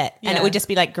base set and Yeah. it would just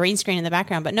be like green screen in the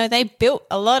background. But no, they built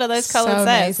a lot of those So colored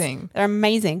sets. amazing. They're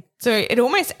amazing. So it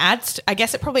almost adds. I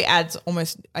guess it probably adds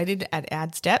almost. It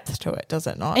adds depth to it, does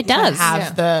it not? It does. To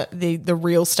have the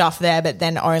real stuff there, but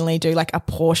then only do like a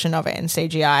portion of it in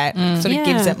CGI. It sort of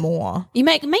gives Yeah. it more.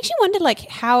 Makes you wonder like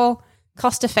how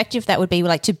cost effective that would be,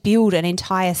 like to build an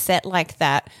entire set like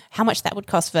that, how much that would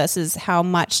cost versus how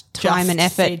much time Just and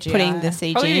effort CGI. putting the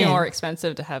CG Probably in. more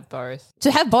expensive to have both.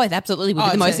 To have both absolutely would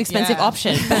be the most expensive yeah.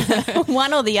 option.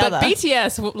 One or the But other.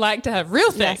 BTS would like to have real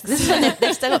Yes, things. this is when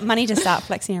they've still got money to start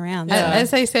flexing around.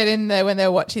 As they said in when they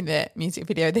were watching the music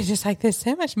video, they're just like, there's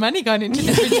so much money gone into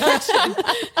the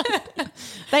production.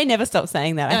 They never stop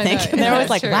saying that, I I think. know, They're always that's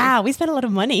like, true. wow, we spent a lot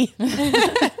of money.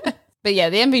 But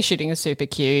yeah, the MV shooting is super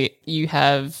cute. You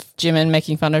have Jimin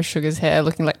making fun of Sugar's hair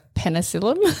looking like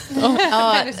penicillin.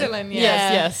 Penicillin,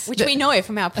 Yes. Which we know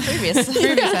from our previous.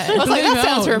 I was like, that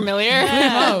sounds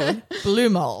familiar. Blue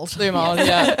mold. Blue mold,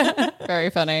 yeah.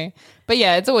 Very funny. But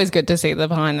yeah, it's always good to see the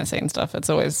behind the scenes stuff. It's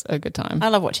always a good time. I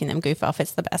love watching them goof off.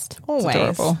 It's the best. Always.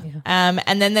 adorable. And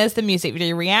then there's the music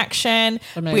video reaction,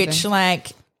 Amazing. which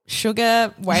like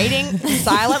Sugar waiting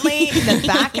silently in the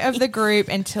back of the group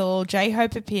until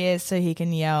J-Hope appears so he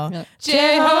can yell,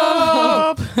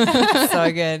 J-Hope!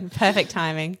 So good. Perfect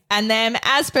timing. and then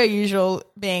as per usual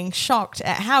being shocked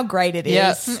at how great it is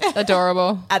Yep.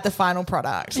 Adorable. at the final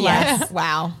product. Yes. Like,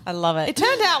 wow. I love it. It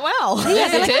turned out well.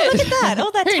 Yes, it did. Look at that.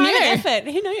 All that Who time knew? and effort.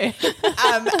 Who knew?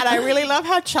 And I really love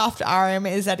how chuffed RM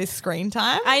is at his screen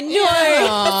time. I know.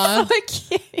 Aw. So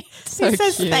cute. he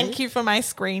says, cute. thank you for my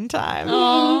screen time.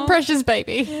 Aw, precious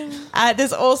baby.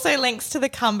 There's also links to the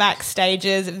comeback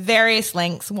stages, various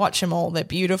links. Watch them all. They're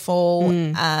beautiful.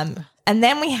 And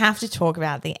then we have to talk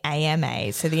about the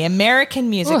AMAs. So the American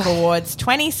Music Awards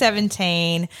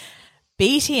 2017.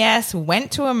 BTS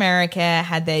went to America,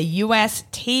 had their US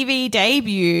TV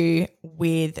debut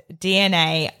with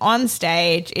DNA on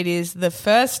stage. It is the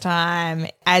first time,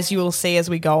 as you will see as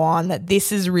we go on, that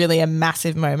this is really a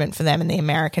massive moment for them in the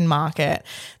American market.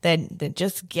 They're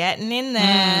just getting in there.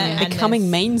 and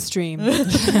Becoming mainstream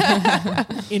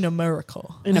in America.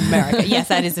 in America. Yes,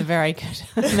 that is a very good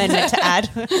amendment to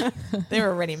add. They're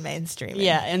already mainstream.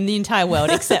 Yeah, in the entire world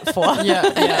except for.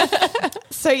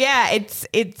 So yeah,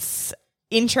 it's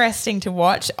interesting to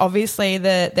watch. Obviously,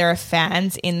 there are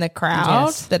fans in the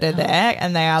crowd that are there,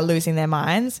 and they are losing their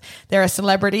minds. There are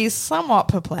celebrities somewhat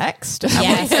perplexed at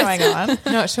what's going on,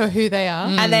 Not sure who they are.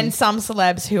 and then some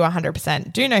celebs who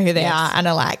 100% do know who they are and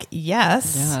are like,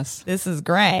 yes, this is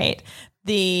great.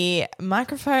 The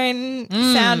microphone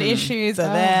sound issues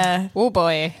are there. Oh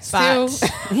boy. But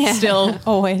Still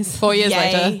Always. 4 years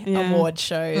yay, later. award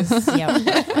shows.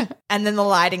 And then the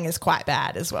lighting is quite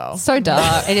bad as well. So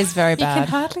dark. It is very You can bad.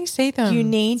 hardly see them. You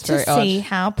need to very odd. see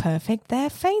how perfect their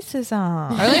faces are.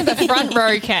 Only the front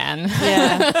row can.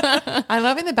 I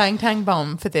love in the Bangtan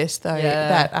bomb for this though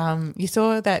that you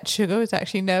saw that Sugar was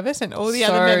actually nervous and all the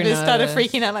So other members started nervous.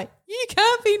 freaking out like, you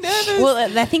can't be nervous.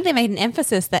 Well, I think they made an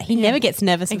emphasis that he never gets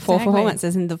nervous before Exactly.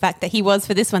 performances, and the fact that he was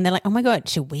for this one, they're like, oh my God,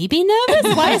 should we be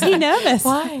nervous? Why is he nervous?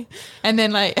 Why? And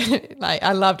then like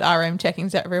I loved RM checking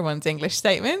everyone's English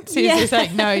statements. He's just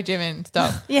like, no, Jimin,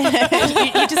 stop.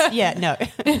 Yeah. you just, no.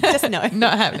 Just no.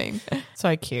 Not happening.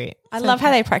 So cute. I love how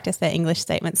they practice their English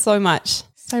statements so much.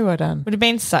 So well done. Would have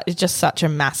been just such a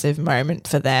massive moment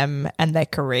for them and their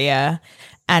career.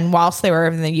 And whilst they were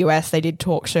over in the US, they did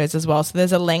talk shows as well. So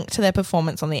there's a link to their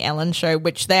performance on The Ellen Show,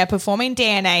 which they are performing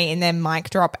DNA in their mic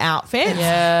drop outfits,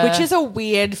 which is a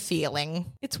weird feeling.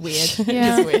 It's weird.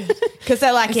 Yeah. It's weird. Because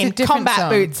they're like It's a in different combat song.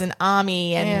 boots and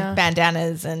army and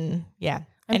bandanas and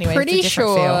Anyway, I'm pretty it's a different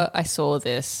sure feel. I saw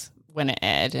this when it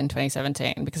aired in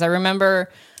 2017 because I remember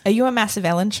Are you a massive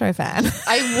Ellen Show fan?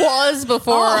 I was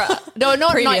before. No,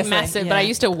 not Previously, massive, but I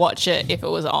used to watch it if it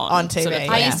was on TV, sort of I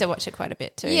thing. used to watch it quite a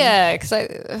bit too. Yeah, because I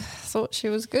thought she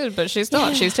was good, but she's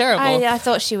not. She's terrible. I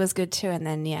thought she was good too, and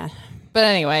then But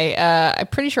anyway, I'm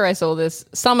pretty sure I saw this,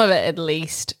 some of it at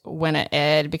least, when it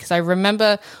aired, because I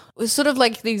remember it was sort of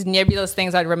like these nebulous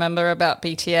things I'd remember about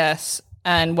BTS.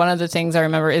 And one of the things I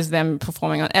remember is them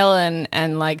performing on Ellen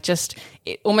and like just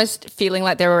almost feeling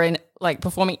like they were in like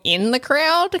performing in the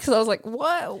crowd because I was like,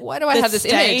 what? Why do I have this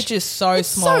stage image? is so It's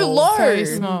small. so low. So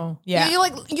small. Yeah. You're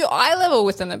like your eye level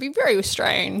with them. That'd be very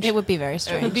strange. it would be very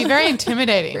strange. It'd be very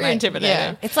intimidating. Very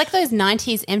intimidating. It's like those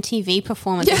 90s MTV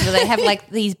performances where they have like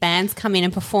these bands come in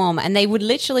and perform and they would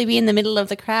literally be in the middle of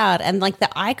the crowd and like the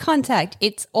eye contact,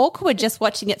 it's awkward just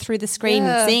watching it through the screen,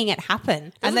 seeing it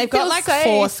happen. And they've got feel like safe.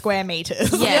 4 square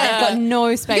meters. Yeah, they've got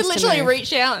no space You can literally to move.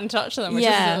 reach out and touch them, which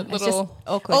Yeah, is a it's little just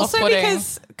awkward. Also off-putting.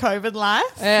 because COVID life.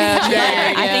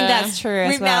 Yeah, I think that's true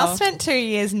as We've well. now spent 2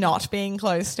 years not being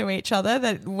close to each other.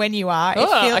 That when you are,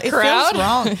 Oh, a it crowd? feels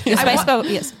wrong. The space bubble,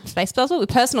 yes, space bubble,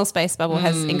 personal space bubble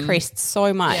has increased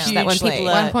so much that when Hugely. people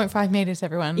are 1.5 meters,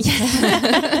 everyone.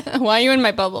 Why are you in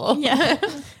my bubble?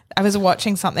 I was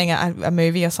watching something, a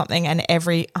movie or something, and it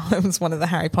was one of the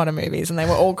Harry Potter movies, and they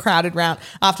were all crowded round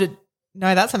after.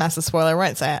 No, that's a massive spoiler. I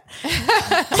won't say it.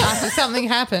 After something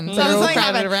happened, they're all Something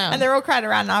crowded happened, around. and they're all crowded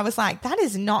around. And I was like, that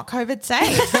is not COVID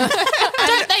safe.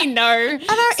 Don't they know?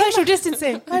 social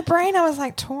distancing. My brain, I was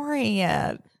like, Tori,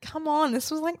 come on,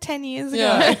 this was like 10 years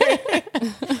ago.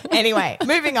 Anyway,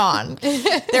 moving on.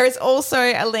 There is also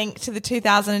a link to the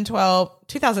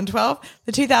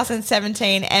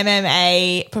 2017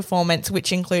 MMA performance,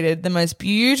 which included the most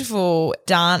beautiful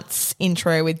dance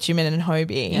intro with Jimin and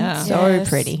Hobie. Yeah. So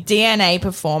pretty. DNA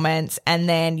performance, and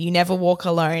then You Never Walk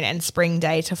Alone and Spring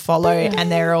Day to follow, and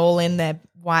they're all in their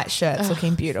white shirts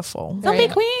looking beautiful. Zombie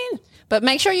Queen. But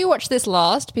make sure you watch this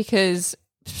last because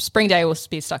Spring Day will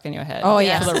be stuck in your head. Oh,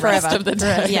 yeah, for the rest forever. of the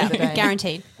day. Yeah,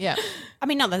 guaranteed. yeah. I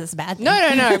mean, not that it's bad.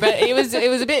 No, but it was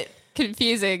a bit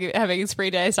confusing having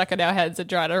Spring Day stuck in our heads and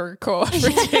trying to record.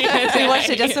 We watched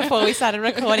it just before we started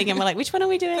recording and we're like, which one are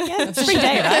we doing again? Spring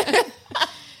Day, right?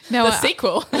 No, The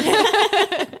sequel.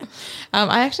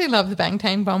 I actually love the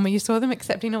Bangtan Bomb where you saw them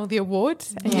accepting all the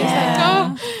awards and you're like,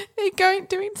 oh, they're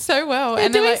doing so well. They're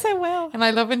and doing like, so well. And I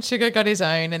love when Sugar got his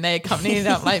own and they accompanied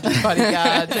up like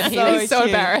bodyguards. And he So was so cute.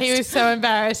 embarrassed. He was so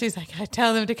embarrassed. He's like, I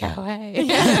tell them to go away.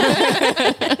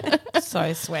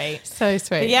 So sweet. So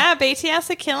sweet. But yeah, BTS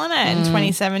are killing it in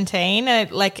 2017.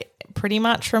 Like pretty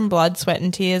much from Blood, Sweat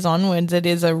and Tears onwards, it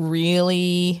is a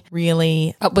really,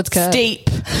 really Upwards curve. steep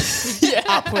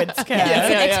upwards curve. It's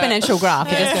an exponential graph.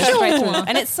 It just goes straight through.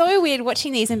 And it's so weird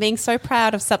watching these and being so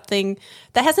proud of something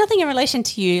that has nothing in relation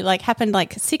to you, like happened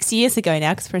like 6 years ago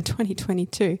now because we're in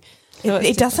 2022.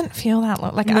 It doesn't feel that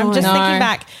long. Like I'm just thinking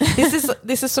back.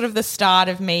 This is sort of the start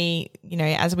of me, you know,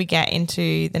 as we get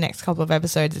into the next couple of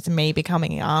episodes, it's me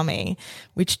becoming ARMY,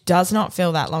 which does not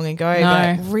feel that long ago.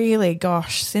 No. But really,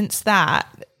 gosh, since that,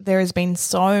 there has been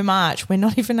so much. We're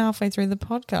not even halfway through the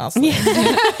podcast.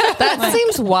 That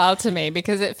seems wild to me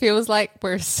because it feels like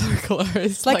we're so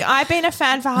close. Like I've been a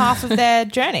fan for half of their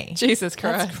journey. Jesus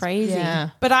Christ. That's crazy. Yeah.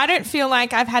 But I don't feel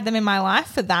like I've had them in my life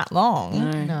for that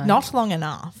long. No. Not long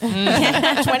enough.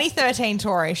 2013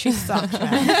 Tori, she sucked,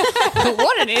 man.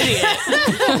 What an idiot.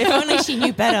 If only she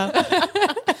knew better.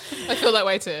 I feel that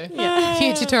way too.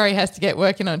 Future Tori has to get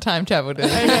working on time travel to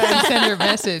send her a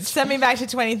message. Send me back to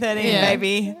 2013, Yeah.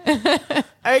 baby.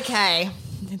 Okay.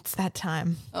 It's that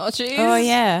time. Oh, jeez. Oh,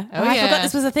 yeah. Oh, I yeah. forgot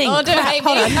this was a thing. Oh, don't hate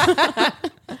me. Hold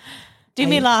on. Do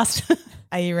me last.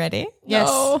 Are you ready? Yes.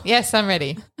 No. Yes, I'm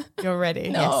ready. You're ready.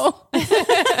 No.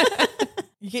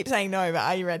 You keep saying no, but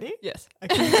are you ready? Yes.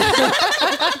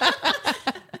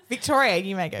 Victoria,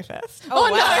 you may go first. Oh,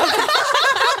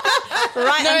 no.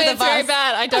 Right No, under the it's very bus.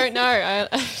 bad. I don't know.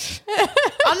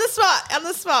 On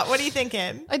the spot. What are you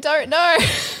thinking? I don't know.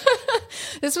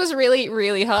 This was really,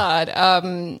 really hard.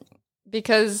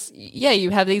 Because you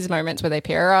have these moments where they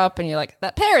pair up and you're like,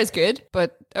 that pair is good,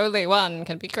 but only one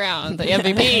can be crowned the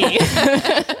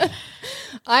MVP.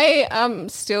 I am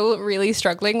still really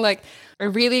struggling. Like, I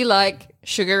really like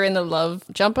Sugar in the Love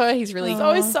Jumper. He's really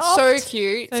so soft. so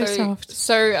cute, So soft.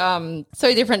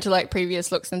 so different to like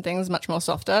previous looks and things, much more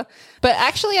softer. But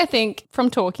actually, I think from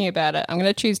talking about it, I'm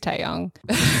going to choose Taeyong.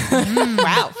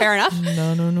 Wow, fair enough.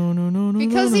 No.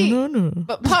 Because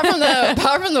but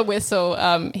apart from the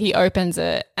whistle, he opens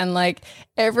it, and like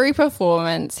every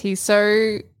performance, he's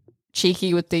so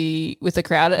cheeky with the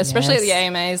crowd, especially at the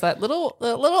AMAs. That little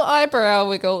eyebrow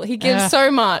wiggle, he gives so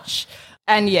much.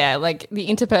 And yeah, like the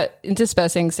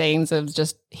interspersing scenes of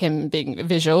just him being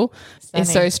visual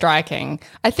is so striking.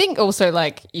 I think also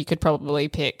like you could probably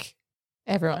pick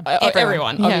Everyone.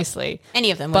 everyone Yeah. obviously.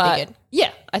 Any of them would But be good.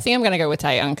 yeah, I think I'm going to go with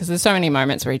Taeyong because there's so many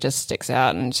moments where he just sticks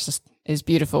out and just is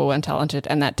beautiful and talented,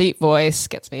 and that deep voice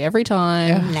gets me every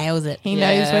time. Nails it. He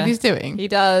knows what he's doing. He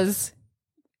does.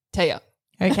 Taeyong.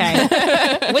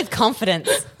 Okay. With confidence.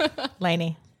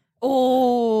 Lainey.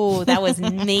 Oh, that was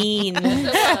mean.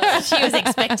 She was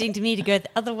expecting me to go the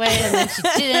other way, and then she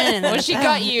didn't. And then Well, she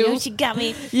got you. She got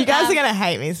me. You guys are going to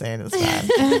hate me soon. It's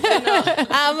fine.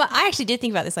 I actually did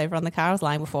think about this over on the car. I was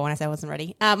lying before when I said I wasn't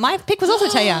ready. My pick was also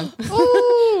Taeyong.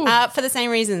 For the same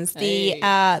reasons.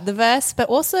 The verse, but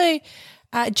also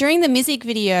during the music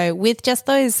video with just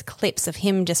those clips of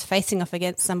him just facing off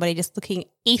against somebody, just looking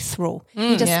ethereal.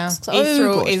 He just yeah. so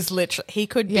Ethereal good. is literally, he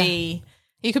could be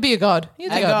He could be a god.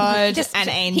 He's a god, Just- an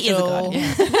he is a angel,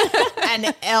 god.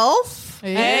 an elf.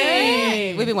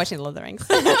 Hey. We've been watching Lord of the Rings.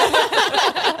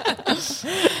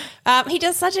 He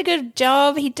does such a good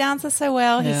job. He dances so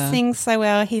well. Yeah. He sings so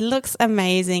well. He looks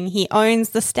amazing. He owns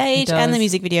the stage He and the does.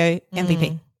 music video.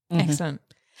 MVP. Excellent.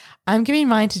 I'm giving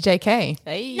mine to JK.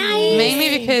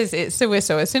 Mainly because it's the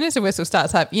whistle. As soon as the whistle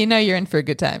starts up, you know you're in for a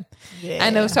good time. Yeah.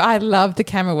 And also I love the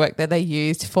camera work that they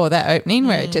used for that opening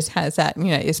where it just has that, you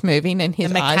know, it's moving and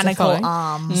his The eyes are mechanical following.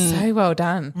 arms. So well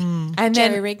done. And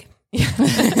Jerry then rig.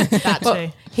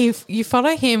 That too. you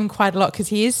follow him quite a lot because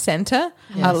he is center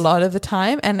a lot of the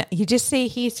time, and you just see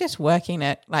he's just working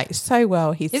it like so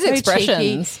well. He's His so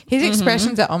expressions. cheeky. His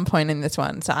expressions are on point in this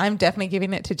one, so I'm definitely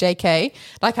giving it to JK.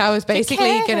 Like I was basically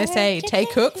going to say Tay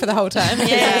Cook for the whole time.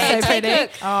 Yeah, so pretty.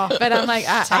 But I'm like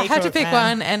I Tay had to Cook, pick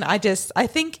man. one, and I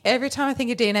think every time I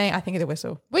think of DNA, I think of the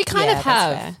whistle. We kind Yeah, of that's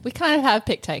have. fair. We kind of have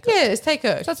picked Taeyong. Yeah, it's Tay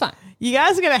Cook. That's fine. You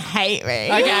guys are going to hate me.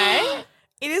 Okay.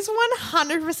 It is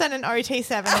 100% an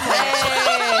OT7. I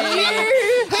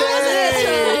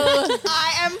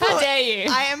am How dare you?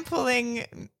 I am pulling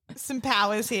some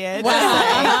powers here. What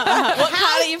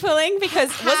card are you pulling?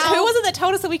 Because who was it that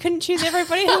told us that we couldn't choose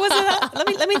everybody? Who was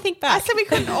it? Let me think back. I said we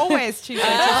couldn't always choose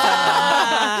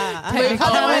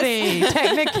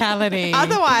Technicality.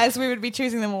 Otherwise, we would be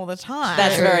choosing them all the time.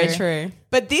 That's very true.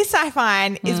 But this I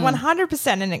find is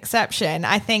 100% an exception.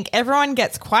 I think everyone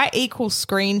gets quite equal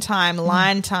screen time,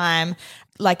 line time.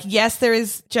 Like, yes, there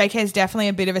is, JK's definitely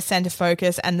a bit of a center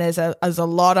focus, and there's a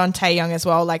lot on Taeyong as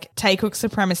well, like Tay Cook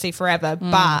supremacy forever.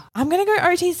 But I'm going to go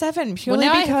OT7 Well, purely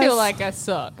now because I feel like I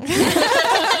suck.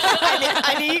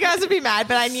 I knew you guys would be mad,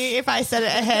 but I knew if I said it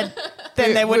ahead,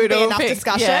 then there wouldn't We'd be all enough pick-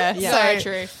 discussion. yeah. So So,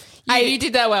 true. You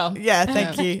did that well. yeah,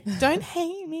 thank you. Don't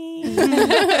hate me.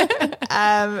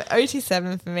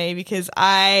 OT7 for me because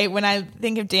when I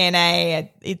think of DNA,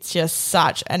 it's just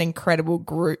such an incredible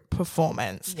group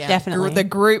performance. Yeah. Definitely. The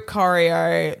group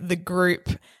choreo, the group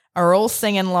are all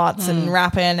singing lots and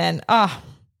rapping, and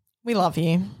We love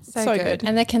you. So good.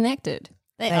 And they're connected.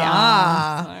 They They are.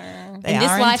 are. They In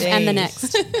this are life and the indeed.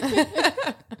 next.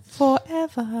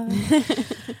 Forever.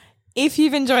 If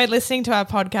you've enjoyed listening to our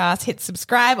podcast, hit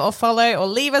subscribe or follow or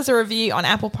leave us a review on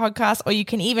Apple Podcasts, or you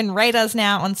can even rate us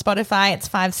now on Spotify. It's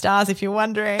 5 stars if you're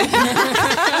wondering.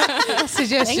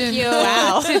 Suggestion. Thank you.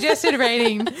 Wow. Suggested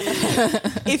rating.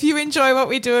 If you enjoy what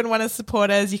we do and want to support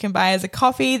us, you can buy us a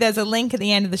coffee. There's a link at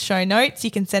the end of the show notes.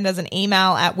 You can send us an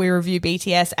email at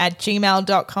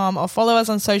wereviewbts@gmail.com or follow us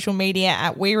on social media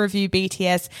at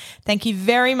wereviewbts. Thank you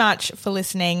very much for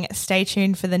listening. Stay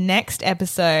tuned for the next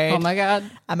episode. Oh my God.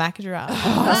 I'm Akadra.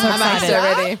 I'm so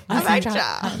ready. I'm so excited.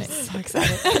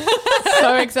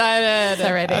 So excited.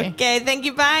 So ready. Okay, thank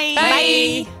you. Bye.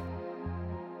 Bye.